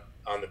restaurant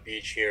on the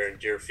beach here in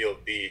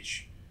Deerfield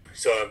Beach.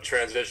 So I'm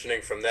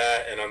transitioning from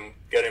that, and I'm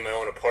getting my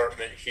own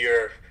apartment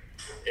here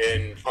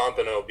in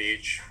Pompano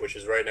Beach, which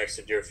is right next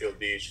to Deerfield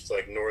Beach. It's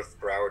like North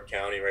Broward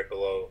County, right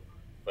below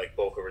like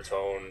Boca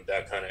Raton,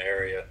 that kind of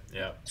area.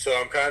 Yeah. So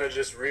I'm kind of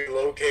just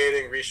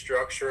relocating,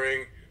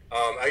 restructuring.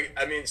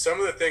 I mean, some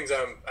of the things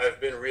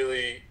I've been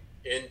really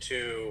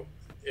into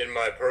in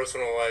my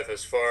personal life,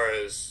 as far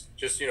as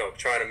just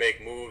trying to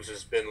make moves,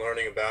 has been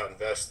learning about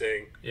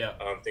investing. Yeah.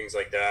 Things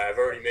like that. I've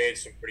already made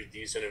some pretty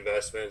decent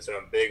investments, and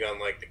I'm big on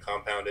like the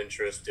compound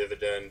interest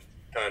dividend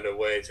kind of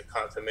way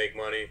to make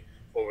money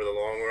over the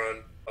long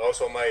run. I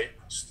also might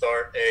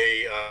start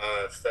a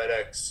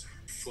FedEx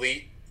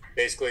fleet.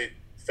 Basically,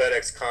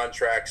 FedEx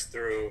contracts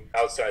through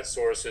outside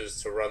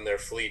sources to run their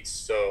fleets.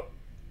 So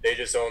they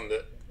just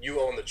you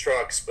own the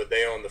trucks, but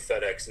they own the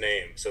FedEx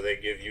name. So they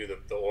give you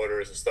the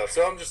orders and stuff.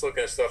 So I'm just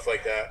looking at stuff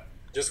like that.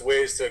 Just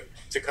ways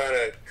to kind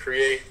of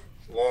create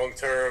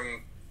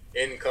long-term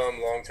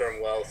income,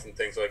 long-term wealth, and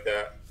things like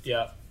that.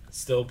 Yeah.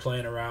 Still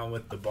playing around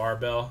with the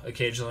barbell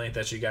occasionally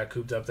that you got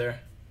cooped up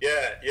there?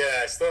 Yeah,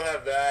 I still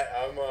have that.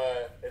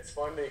 It's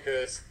fun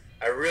because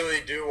I really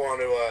do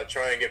want to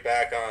try and get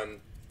back on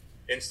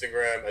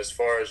Instagram as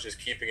far as just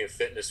keeping it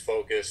fitness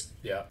focused.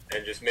 Yeah.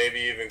 And just maybe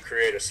even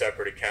create a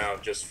separate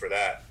account just for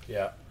that.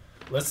 Yeah.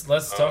 Let's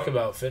talk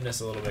about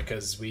fitness a little bit,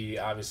 because we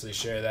obviously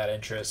share that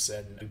interest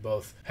and we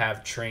both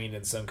have trained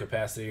in some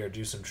capacity or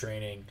do some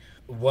training.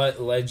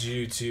 What led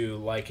you to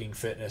liking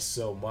fitness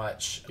so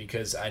much?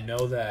 Because I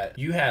know that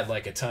you had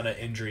like a ton of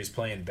injuries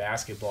playing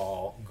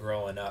basketball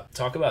growing up.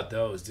 Talk about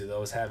those. Do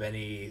those have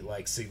any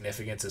like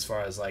significance as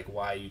far as like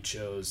why you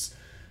chose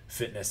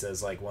fitness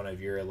as like one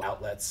of your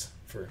outlets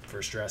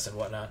for stress and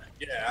whatnot?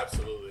 Yeah,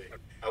 absolutely.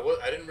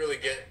 I didn't really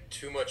get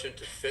too much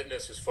into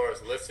fitness as far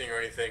as lifting or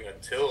anything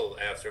until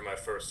after my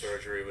first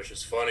surgery, which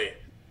is funny.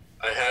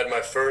 I had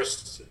my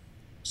first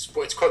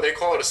they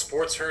call it a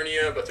sports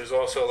hernia, but there's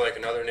also like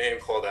another name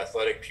called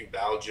athletic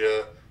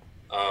pubalgia.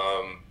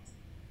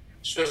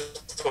 It's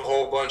just a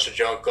whole bunch of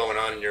junk going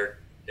on in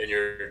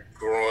your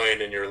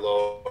groin and your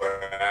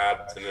lower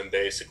abdomen,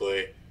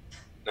 basically.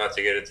 Not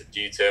to get into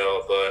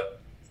detail,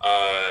 but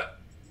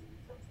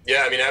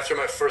yeah, I mean, after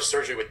my first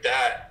surgery with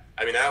that,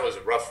 I mean, that was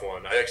a rough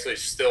one. I actually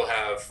still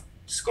have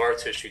scar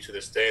tissue to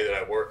this day that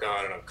I work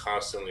on, and I'm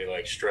constantly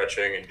like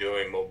stretching and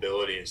doing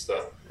mobility and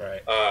stuff.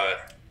 Right.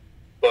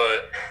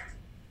 But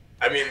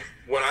I mean,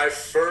 when I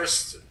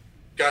first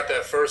got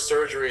that first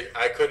surgery,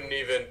 I couldn't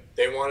even,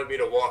 they wanted me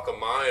to walk a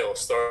mile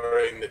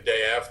starting the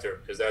day after,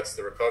 because that's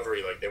the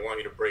recovery. Like, they want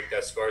you to break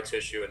that scar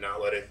tissue and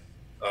not let it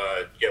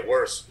get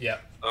worse. Yeah.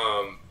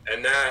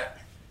 And that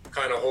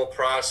kind of whole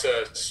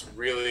process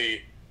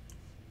really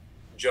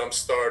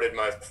jump-started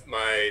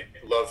my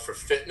love for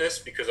fitness,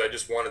 because I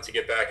just wanted to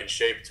get back in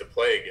shape to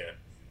play again.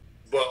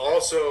 But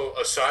also,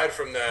 aside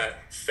from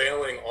that,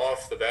 failing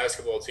off the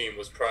basketball team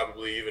was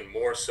probably even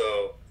more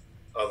so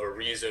of a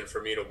reason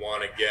for me to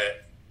want to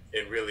get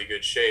in really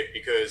good shape,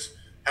 because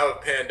how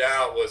it panned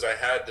out was I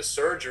had the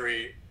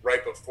surgery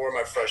right before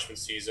my freshman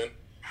season,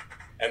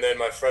 and then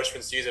my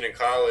freshman season in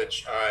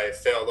college, I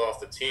failed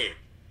off the team.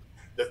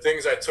 The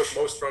things I took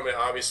most from it,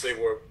 obviously,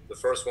 were the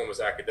first one was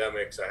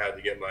academics. I had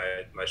to get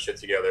my shit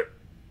together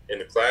in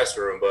the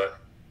classroom. But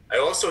I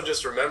also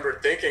just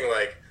remembered thinking,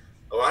 like,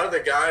 a lot of the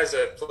guys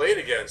I played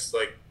against,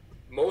 like,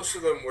 most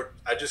of them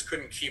I just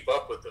couldn't keep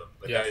up with them.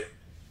 Like, yeah.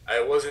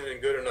 I wasn't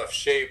in good enough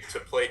shape to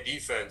play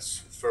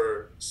defense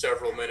for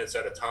several minutes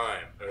at a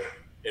time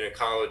in a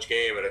college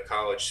game at a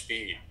college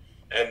speed.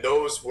 And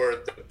those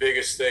were the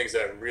biggest things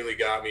that really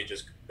got me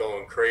just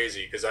going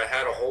crazy, because I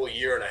had a whole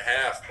year and a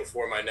half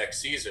before my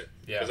next season.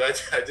 Yeah.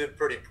 Because I did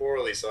pretty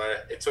poorly, so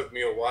it took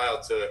me a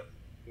while to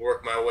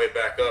work my way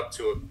back up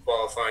to a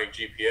qualifying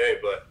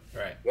GPA. But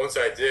right. Once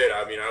I did,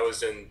 I mean, I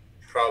was in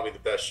probably the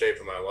best shape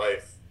of my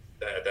life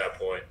at that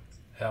point.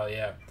 Hell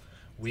yeah.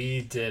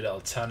 We did a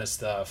ton of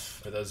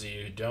stuff. For those of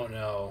you who don't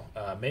know,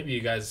 maybe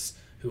you guys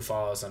who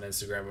follow us on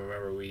Instagram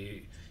remember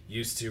we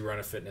used to run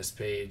a fitness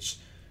page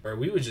where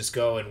we would just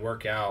go and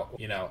work out,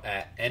 you know,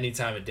 at any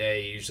time of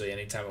day, usually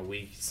any time of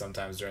week,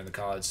 sometimes during the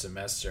college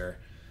semester.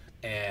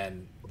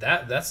 And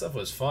that stuff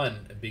was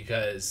fun,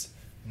 because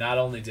not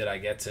only did I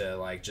get to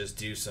like just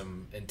do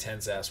some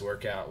intense ass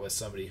workout with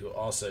somebody who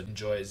also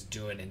enjoys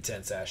doing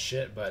intense ass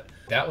shit, but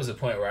that was a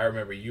point where I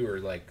remember you were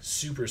like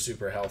super,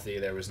 super healthy.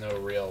 There was no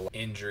real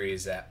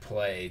injuries at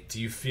play. Do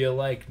you feel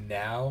like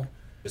now,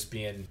 just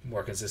being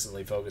more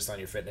consistently focused on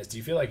your fitness, do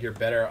you feel like you're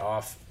better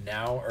off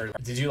now, or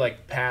did you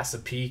like pass a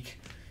peak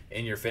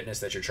in your fitness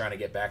that you're trying to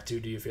get back to,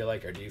 do you feel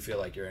like, or do you feel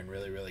like you're in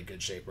really, really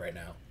good shape right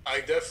now?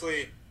 I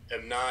definitely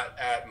am not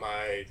at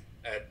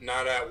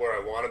where I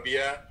want to be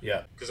at.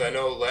 Yeah. Because I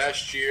know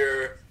last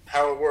year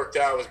how it worked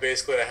out was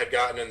basically I had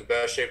gotten in the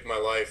best shape of my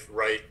life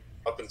right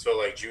up until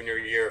like junior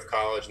year of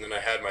college, and then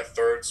I had my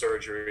third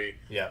surgery.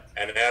 Yeah.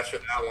 And after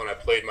that one, I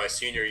played my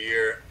senior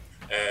year,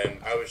 and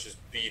I was just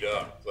beat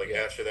up. Like,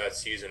 after that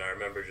season, I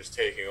remember just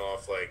taking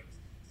off like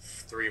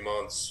 3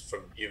 months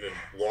from even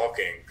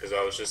walking, because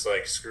I was just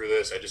like, screw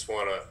this, I just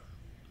want to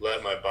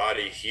let my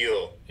body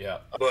heal. Yeah.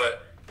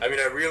 But I mean,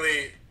 I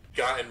really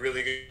got in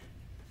really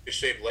good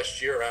shape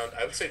last year, around,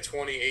 I would say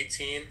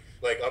 2018,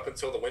 like up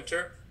until the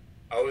winter.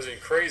 I was in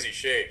crazy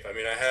shape. I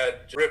mean, I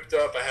had ripped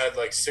up, I had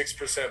like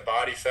 6%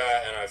 body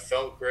fat, and I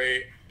felt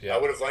great. Yeah. I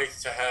would have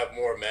liked to have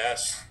more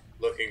mass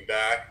looking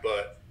back,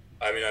 but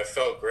I mean, I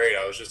felt great.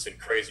 I was just in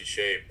crazy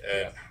shape.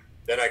 And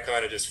then I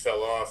kind of just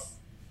fell off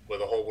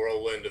with a whole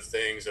whirlwind of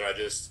things, and I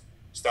just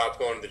stopped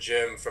going to the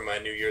gym for my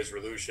New Year's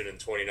resolution in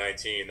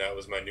 2019. That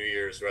was my New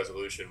Year's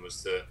resolution,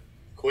 was to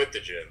quit the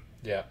gym.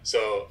 Yeah.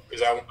 So,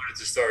 because I wanted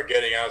to start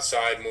getting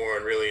outside more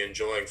and really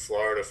enjoying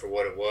Florida for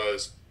what it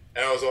was.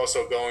 And I was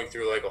also going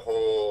through like a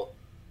whole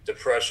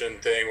depression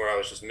thing where I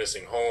was just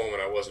missing home,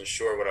 and I wasn't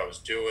sure what I was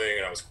doing,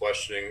 and I was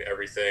questioning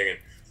everything, and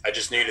I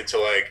just needed to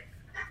like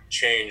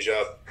change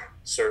up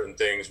certain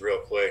things real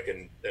quick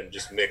and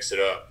just mix it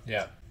up.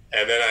 Yeah.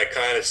 And then I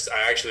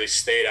actually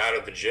stayed out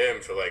of the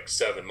gym for like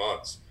 7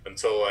 months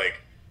until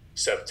like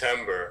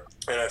September,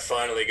 and I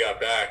finally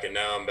got back, and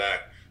now I'm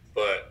back.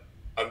 But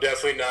I'm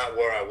definitely not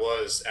where I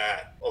was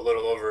at a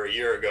little over a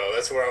year ago.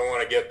 That's where I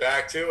want to get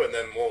back to, and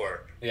then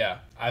more. Yeah.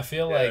 I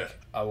feel like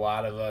a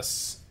lot of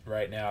us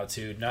right now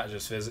too, not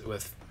just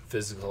with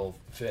physical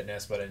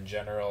fitness, but in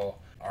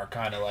general, are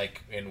kind of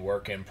like in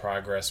work in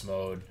progress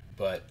mode.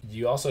 But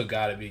you also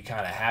got to be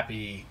kind of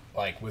happy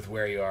like with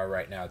where you are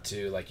right now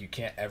too. Like, you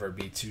can't ever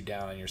be too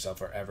down on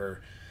yourself or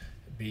ever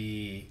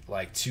be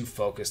like too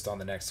focused on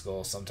the next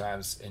goal.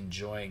 Sometimes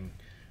enjoying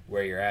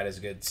where you're at is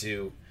good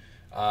too.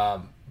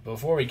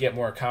 Before we get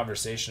more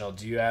conversational,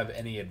 do you have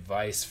any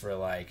advice for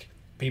like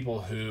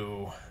people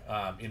who,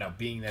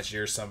 being that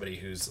you're somebody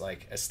who's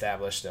like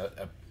established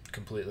a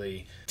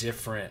completely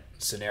different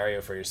scenario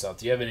for yourself,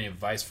 do you have any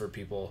advice for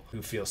people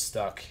who feel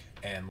stuck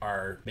and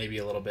are maybe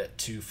a little bit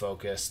too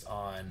focused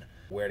on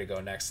where to go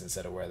next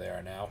instead of where they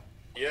are now?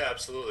 Yeah,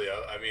 absolutely.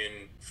 I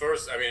mean,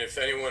 first, I mean, if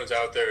anyone's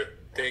out there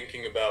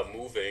thinking about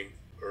moving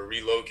or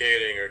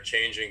relocating or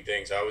changing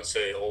things, I would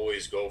say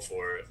always go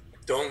for it.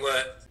 Don't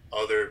let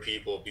other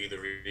people be the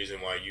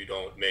reason why you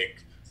don't make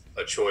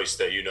a choice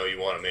that you know you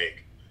want to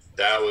make.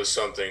 That was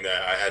something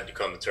that I had to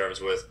come to terms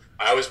with.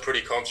 I was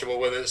pretty comfortable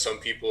with it. Some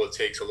people, it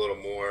takes a little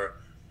more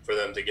for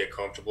them to get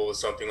comfortable with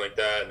something like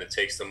that, and it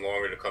takes them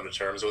longer to come to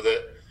terms with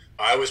it.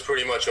 I was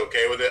pretty much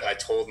okay with it. I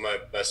told my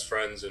best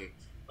friends and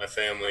my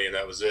family, and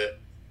that was it.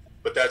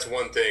 But that's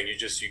one thing.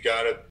 You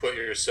got to put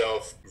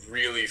yourself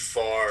really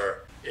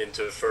far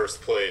into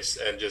first place,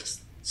 and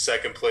just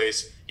second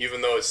place,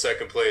 even though it's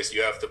second place,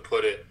 you have to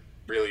put it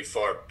really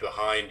far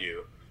behind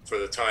you for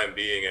the time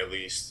being, at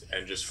least,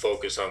 and just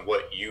focus on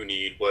what you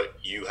need, what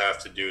you have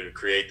to do to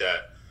create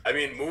that. I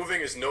mean,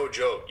 moving is no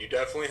joke. You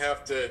definitely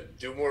have to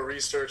do more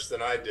research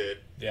than I did,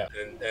 Yeah.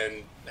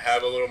 and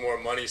have a little more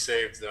money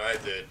saved than I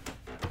did.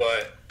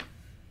 But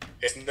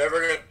it's never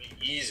going to be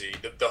easy.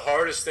 The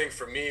hardest thing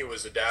for me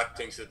was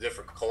adapting to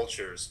different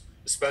cultures,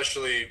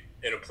 especially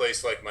in a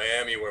place like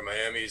Miami, where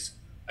Miami's,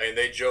 I mean,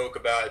 they joke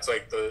about it's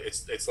like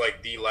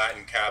the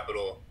Latin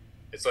capital.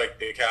 It's like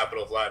the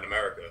capital of Latin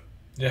America.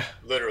 Yeah.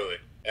 Literally.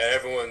 And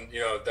everyone,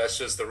 that's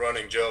just the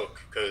running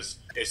joke, because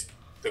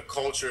the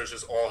culture is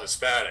just all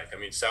Hispanic. I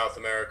mean, South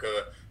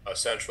America,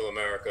 Central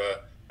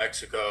America,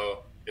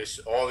 Mexico, it's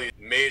all these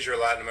major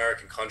Latin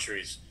American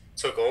countries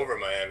took over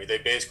Miami. They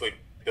basically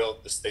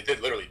built this. They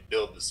did literally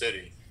build the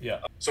city.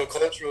 Yeah. So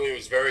culturally, it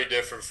was very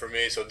different for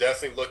me. So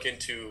definitely look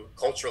into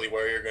culturally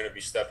where you're going to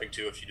be stepping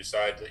to if you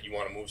decide that you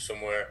want to move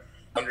somewhere.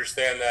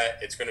 Understand that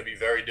it's going to be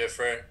very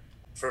different.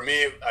 For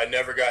me, I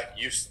never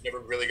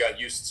really got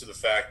used to the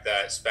fact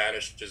that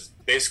Spanish is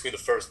basically the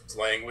first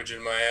language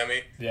in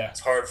Miami. Yeah. It's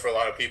hard for a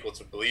lot of people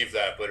to believe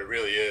that, but it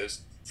really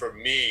is. For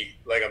me,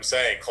 like I'm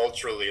saying,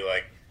 culturally,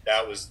 like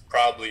that was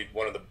probably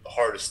one of the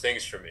hardest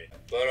things for me.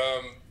 But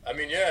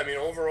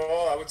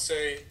overall, I would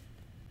say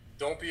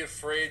don't be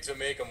afraid to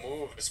make a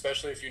move,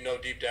 especially if you know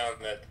deep down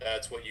that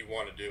that's what you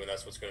want to do and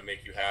that's what's going to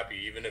make you happy.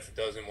 Even if it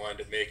doesn't wind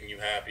up making you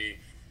happy,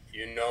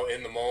 in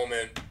the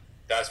moment,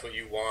 that's what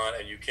you want,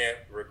 and you can't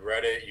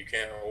regret it. You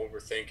can't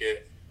overthink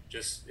it.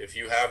 Just if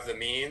you have the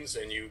means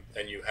and you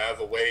have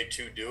a way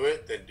to do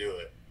it, then do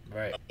it.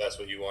 Right. That's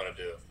what you want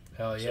to do.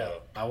 Hell yeah.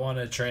 So, I want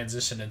to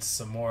transition into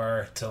some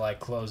more to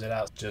like close it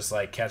out, just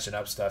like catching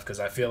up stuff,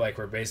 because I feel like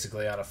we're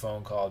basically on a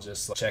phone call,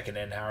 just like checking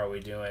in. How are we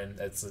doing?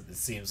 It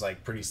seems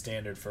like pretty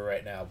standard for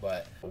right now.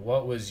 But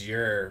what was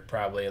your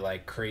probably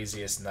like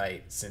craziest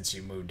night since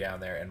you moved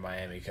down there in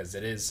Miami? Because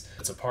it's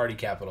a party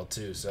capital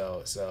too.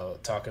 So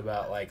talk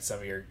about like some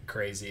of your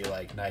crazy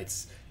like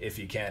nights if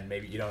you can.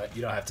 Maybe you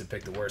don't have to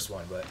pick the worst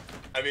one, but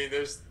I mean,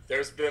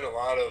 there's been a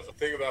lot of. The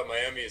thing about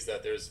Miami is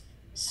that there's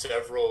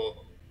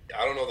several.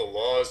 I don't know the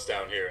laws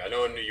down here. I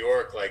know in New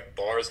York, like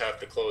bars have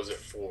to close at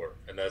 4,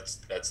 and that's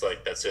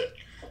it.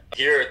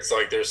 Here, it's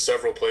like there's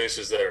several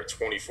places that are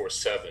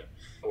 24/7,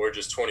 or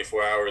just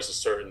 24 hours of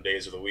certain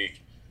days of the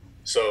week.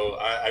 So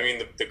I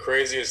mean, the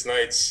craziest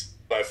nights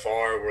by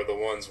far were the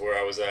ones where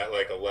I was at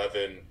like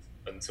 11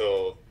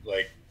 until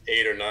like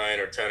 8 or 9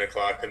 or 10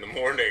 o'clock in the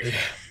morning.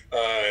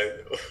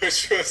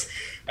 Which was,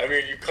 I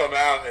mean, you come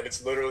out and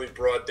it's literally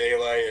broad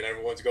daylight and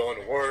everyone's going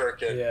to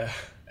work,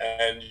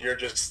 and you're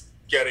just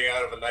getting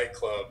out of a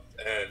nightclub,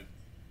 and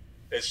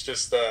it's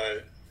just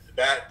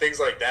that things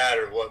like that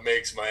are what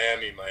makes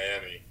Miami.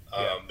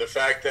 The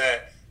fact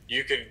that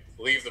you can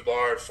leave the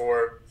bar at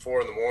 4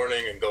 in the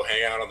morning and go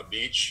hang out on the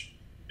beach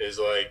is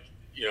like,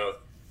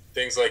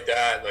 things like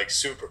that, like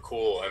super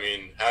cool. I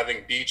mean,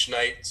 having beach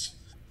nights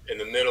in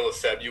the middle of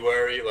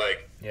February,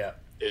 like,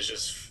 is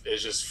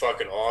just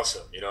fucking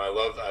awesome.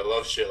 I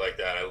love shit like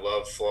that. I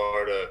love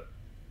Florida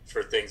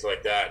for things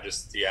like that,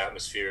 just the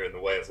atmosphere and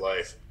the way of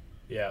life.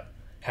 Yeah.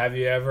 Have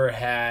you ever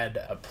had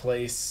a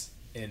place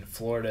in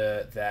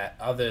Florida that,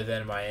 other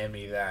than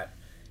Miami, that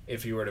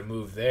if you were to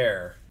move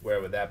there, where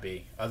would that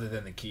be, other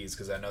than the Keys?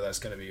 Because I know that's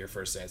going to be your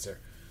first answer.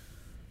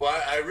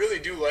 Well, I really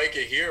do like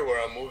it here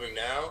where I'm moving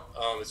now.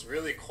 It's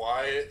really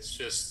quiet. It's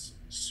just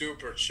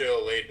super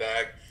chill, laid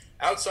back.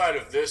 Outside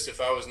of this,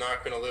 if I was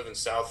not going to live in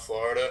South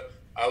Florida,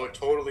 I would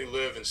totally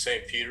live in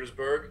St.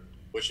 Petersburg,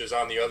 which is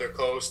on the other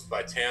coast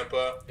by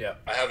Tampa. Yeah.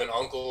 I have an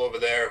uncle over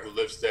there who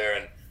lives there,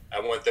 and I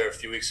went there a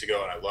few weeks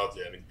ago and I loved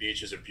it. I mean,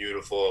 beaches are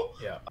beautiful.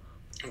 Yeah.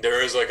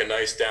 There is like a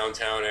nice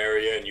downtown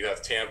area, and you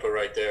have Tampa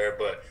right there,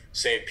 but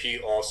St.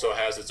 Pete also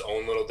has its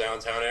own little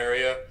downtown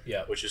area,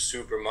 which is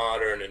super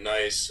modern and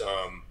nice.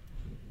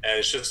 And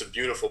it's just a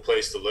beautiful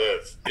place to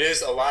live. It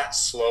is a lot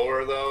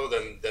slower though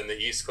than the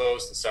East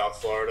Coast, and South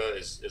Florida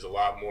is a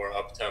lot more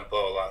up tempo,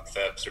 a lot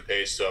faster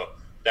pace. So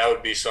that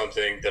would be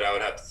something that I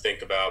would have to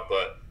think about.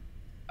 But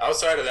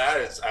outside of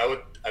that,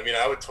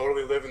 I would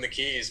totally live in the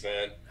Keys,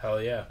 man.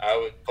 Hell yeah. I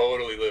would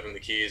totally live in the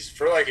Keys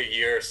for like a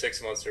year,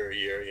 6 months or a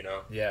year,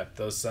 Yeah,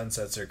 those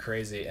sunsets are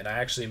crazy. And I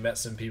actually met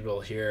some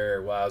people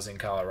here while I was in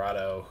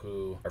Colorado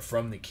who are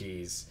from the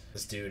Keys.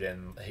 This dude,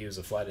 and he was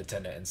a flight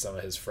attendant, and some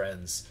of his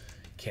friends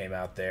came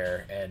out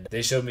there, and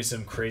they showed me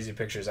some crazy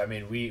pictures. I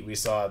mean, we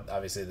saw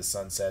obviously the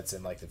sunsets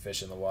and like the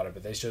fish in the water,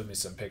 but they showed me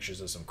some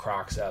pictures of some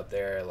crocs out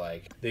there.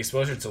 Like, the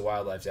exposure to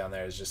wildlife down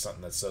there is just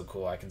something that's so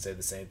cool. I can say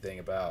the same thing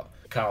about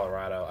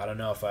Colorado. I don't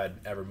know if I'd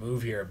ever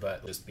move here,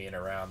 but just being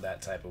around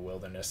that type of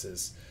wilderness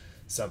is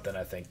something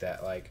I think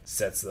that like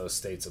sets those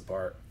states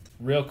apart.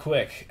 Real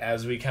quick,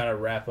 as we kind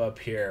of wrap up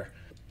here,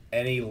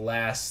 any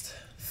last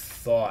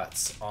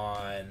thoughts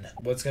on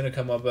what's going to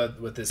come up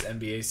with this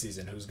NBA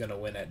season? Who's going to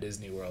win at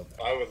Disney World?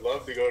 I would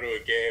love to go to a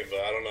game, but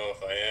I don't know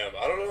if I am.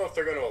 I don't know if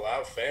they're going to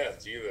allow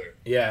fans either.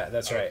 Yeah,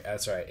 that's right.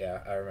 That's right.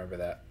 Yeah, I remember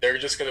that. They're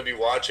just going to be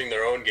watching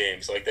their own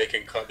games. Like, they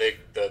can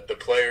the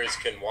players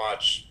can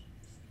watch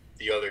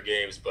the other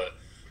games, but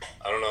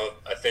I don't know.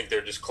 I think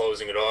they're just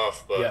closing it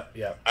off. But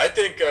yeah. I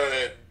think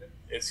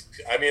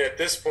at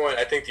this point,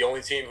 I think the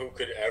only team who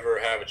could ever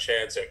have a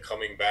chance at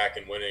coming back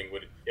and winning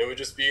would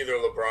just be either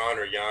LeBron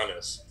or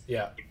Giannis.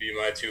 Yeah. Would be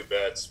my two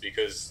bets,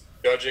 because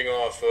judging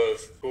off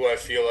of who I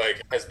feel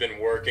like has been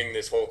working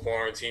this whole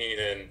quarantine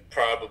and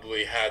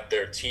probably had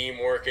their team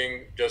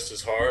working just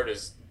as hard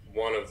as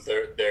one of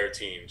their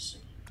teams.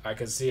 I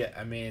could see it.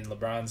 I mean,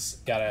 LeBron's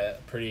got a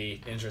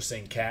pretty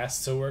interesting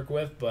cast to work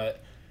with,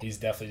 but he's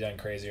definitely done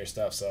crazier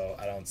stuff, so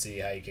I don't see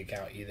how you could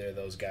count either of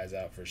those guys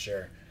out for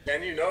sure.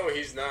 And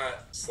he's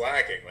not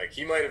slacking. Like,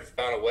 he might have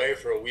gone away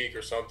for a week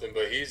or something,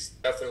 but he's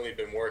definitely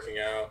been working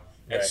out.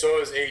 And right. So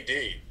is AD.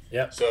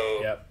 Yep. So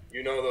yep.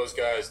 Those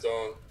guys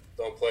don't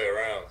play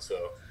around.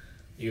 So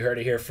you heard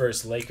it here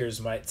first. Lakers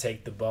might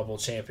take the bubble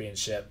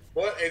championship.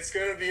 Well, it's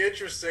going to be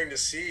interesting to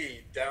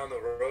see down the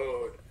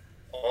road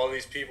all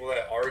these people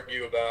that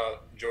argue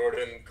about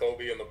Jordan,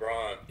 Kobe, and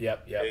LeBron.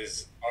 Yep.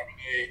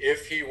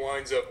 If he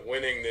winds up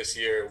winning this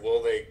year,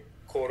 will they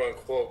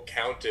quote-unquote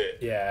count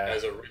it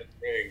as a real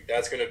ring?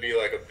 That's going to be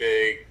like a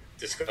big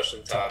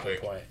discussion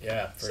topic. Point.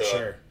 Yeah, for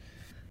sure.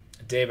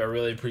 Dave, I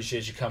really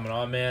appreciate you coming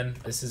on, man.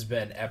 This has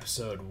been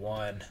episode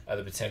 1 of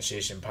the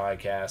Potentiation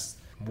Podcast.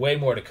 Way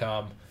more to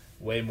come.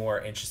 Way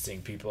more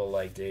interesting people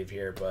like Dave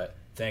here, but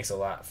thanks a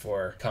lot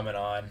for coming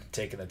on,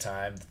 taking the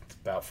time,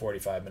 about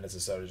 45 minutes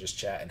or so, to just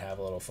chat and have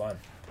a little fun.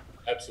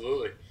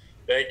 Absolutely.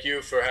 Thank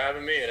you for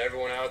having me, and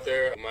everyone out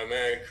there. My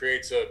man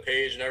creates a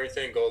page and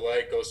everything. Go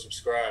like, go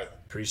subscribe.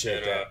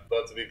 Appreciate that.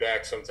 Love to be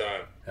back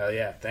sometime. Hell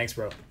yeah. Thanks,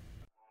 bro.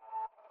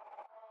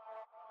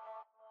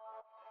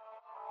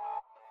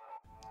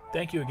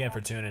 Thank you again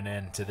for tuning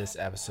in to this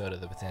episode of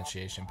the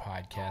Potentiation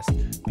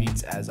Podcast.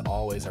 Beats, as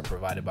always, are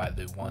provided by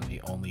the one, the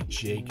only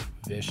Jake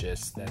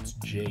Vicious. That's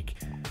Jake,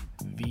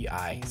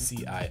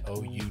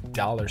 VICIOU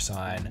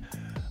 $.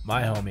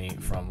 My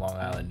homie from Long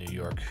Island, New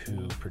York,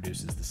 who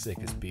produces the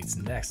sickest beats.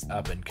 Next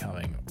up and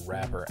coming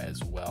rapper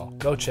as well.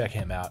 Go check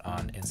him out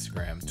on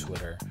Instagram,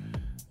 Twitter,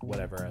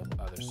 whatever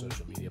other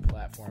social media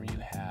platform you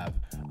have,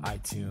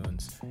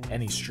 iTunes,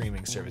 any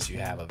streaming service you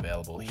have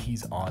available.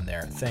 He's on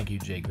there. Thank you,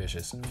 Jake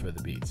Vicious, for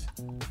the beats.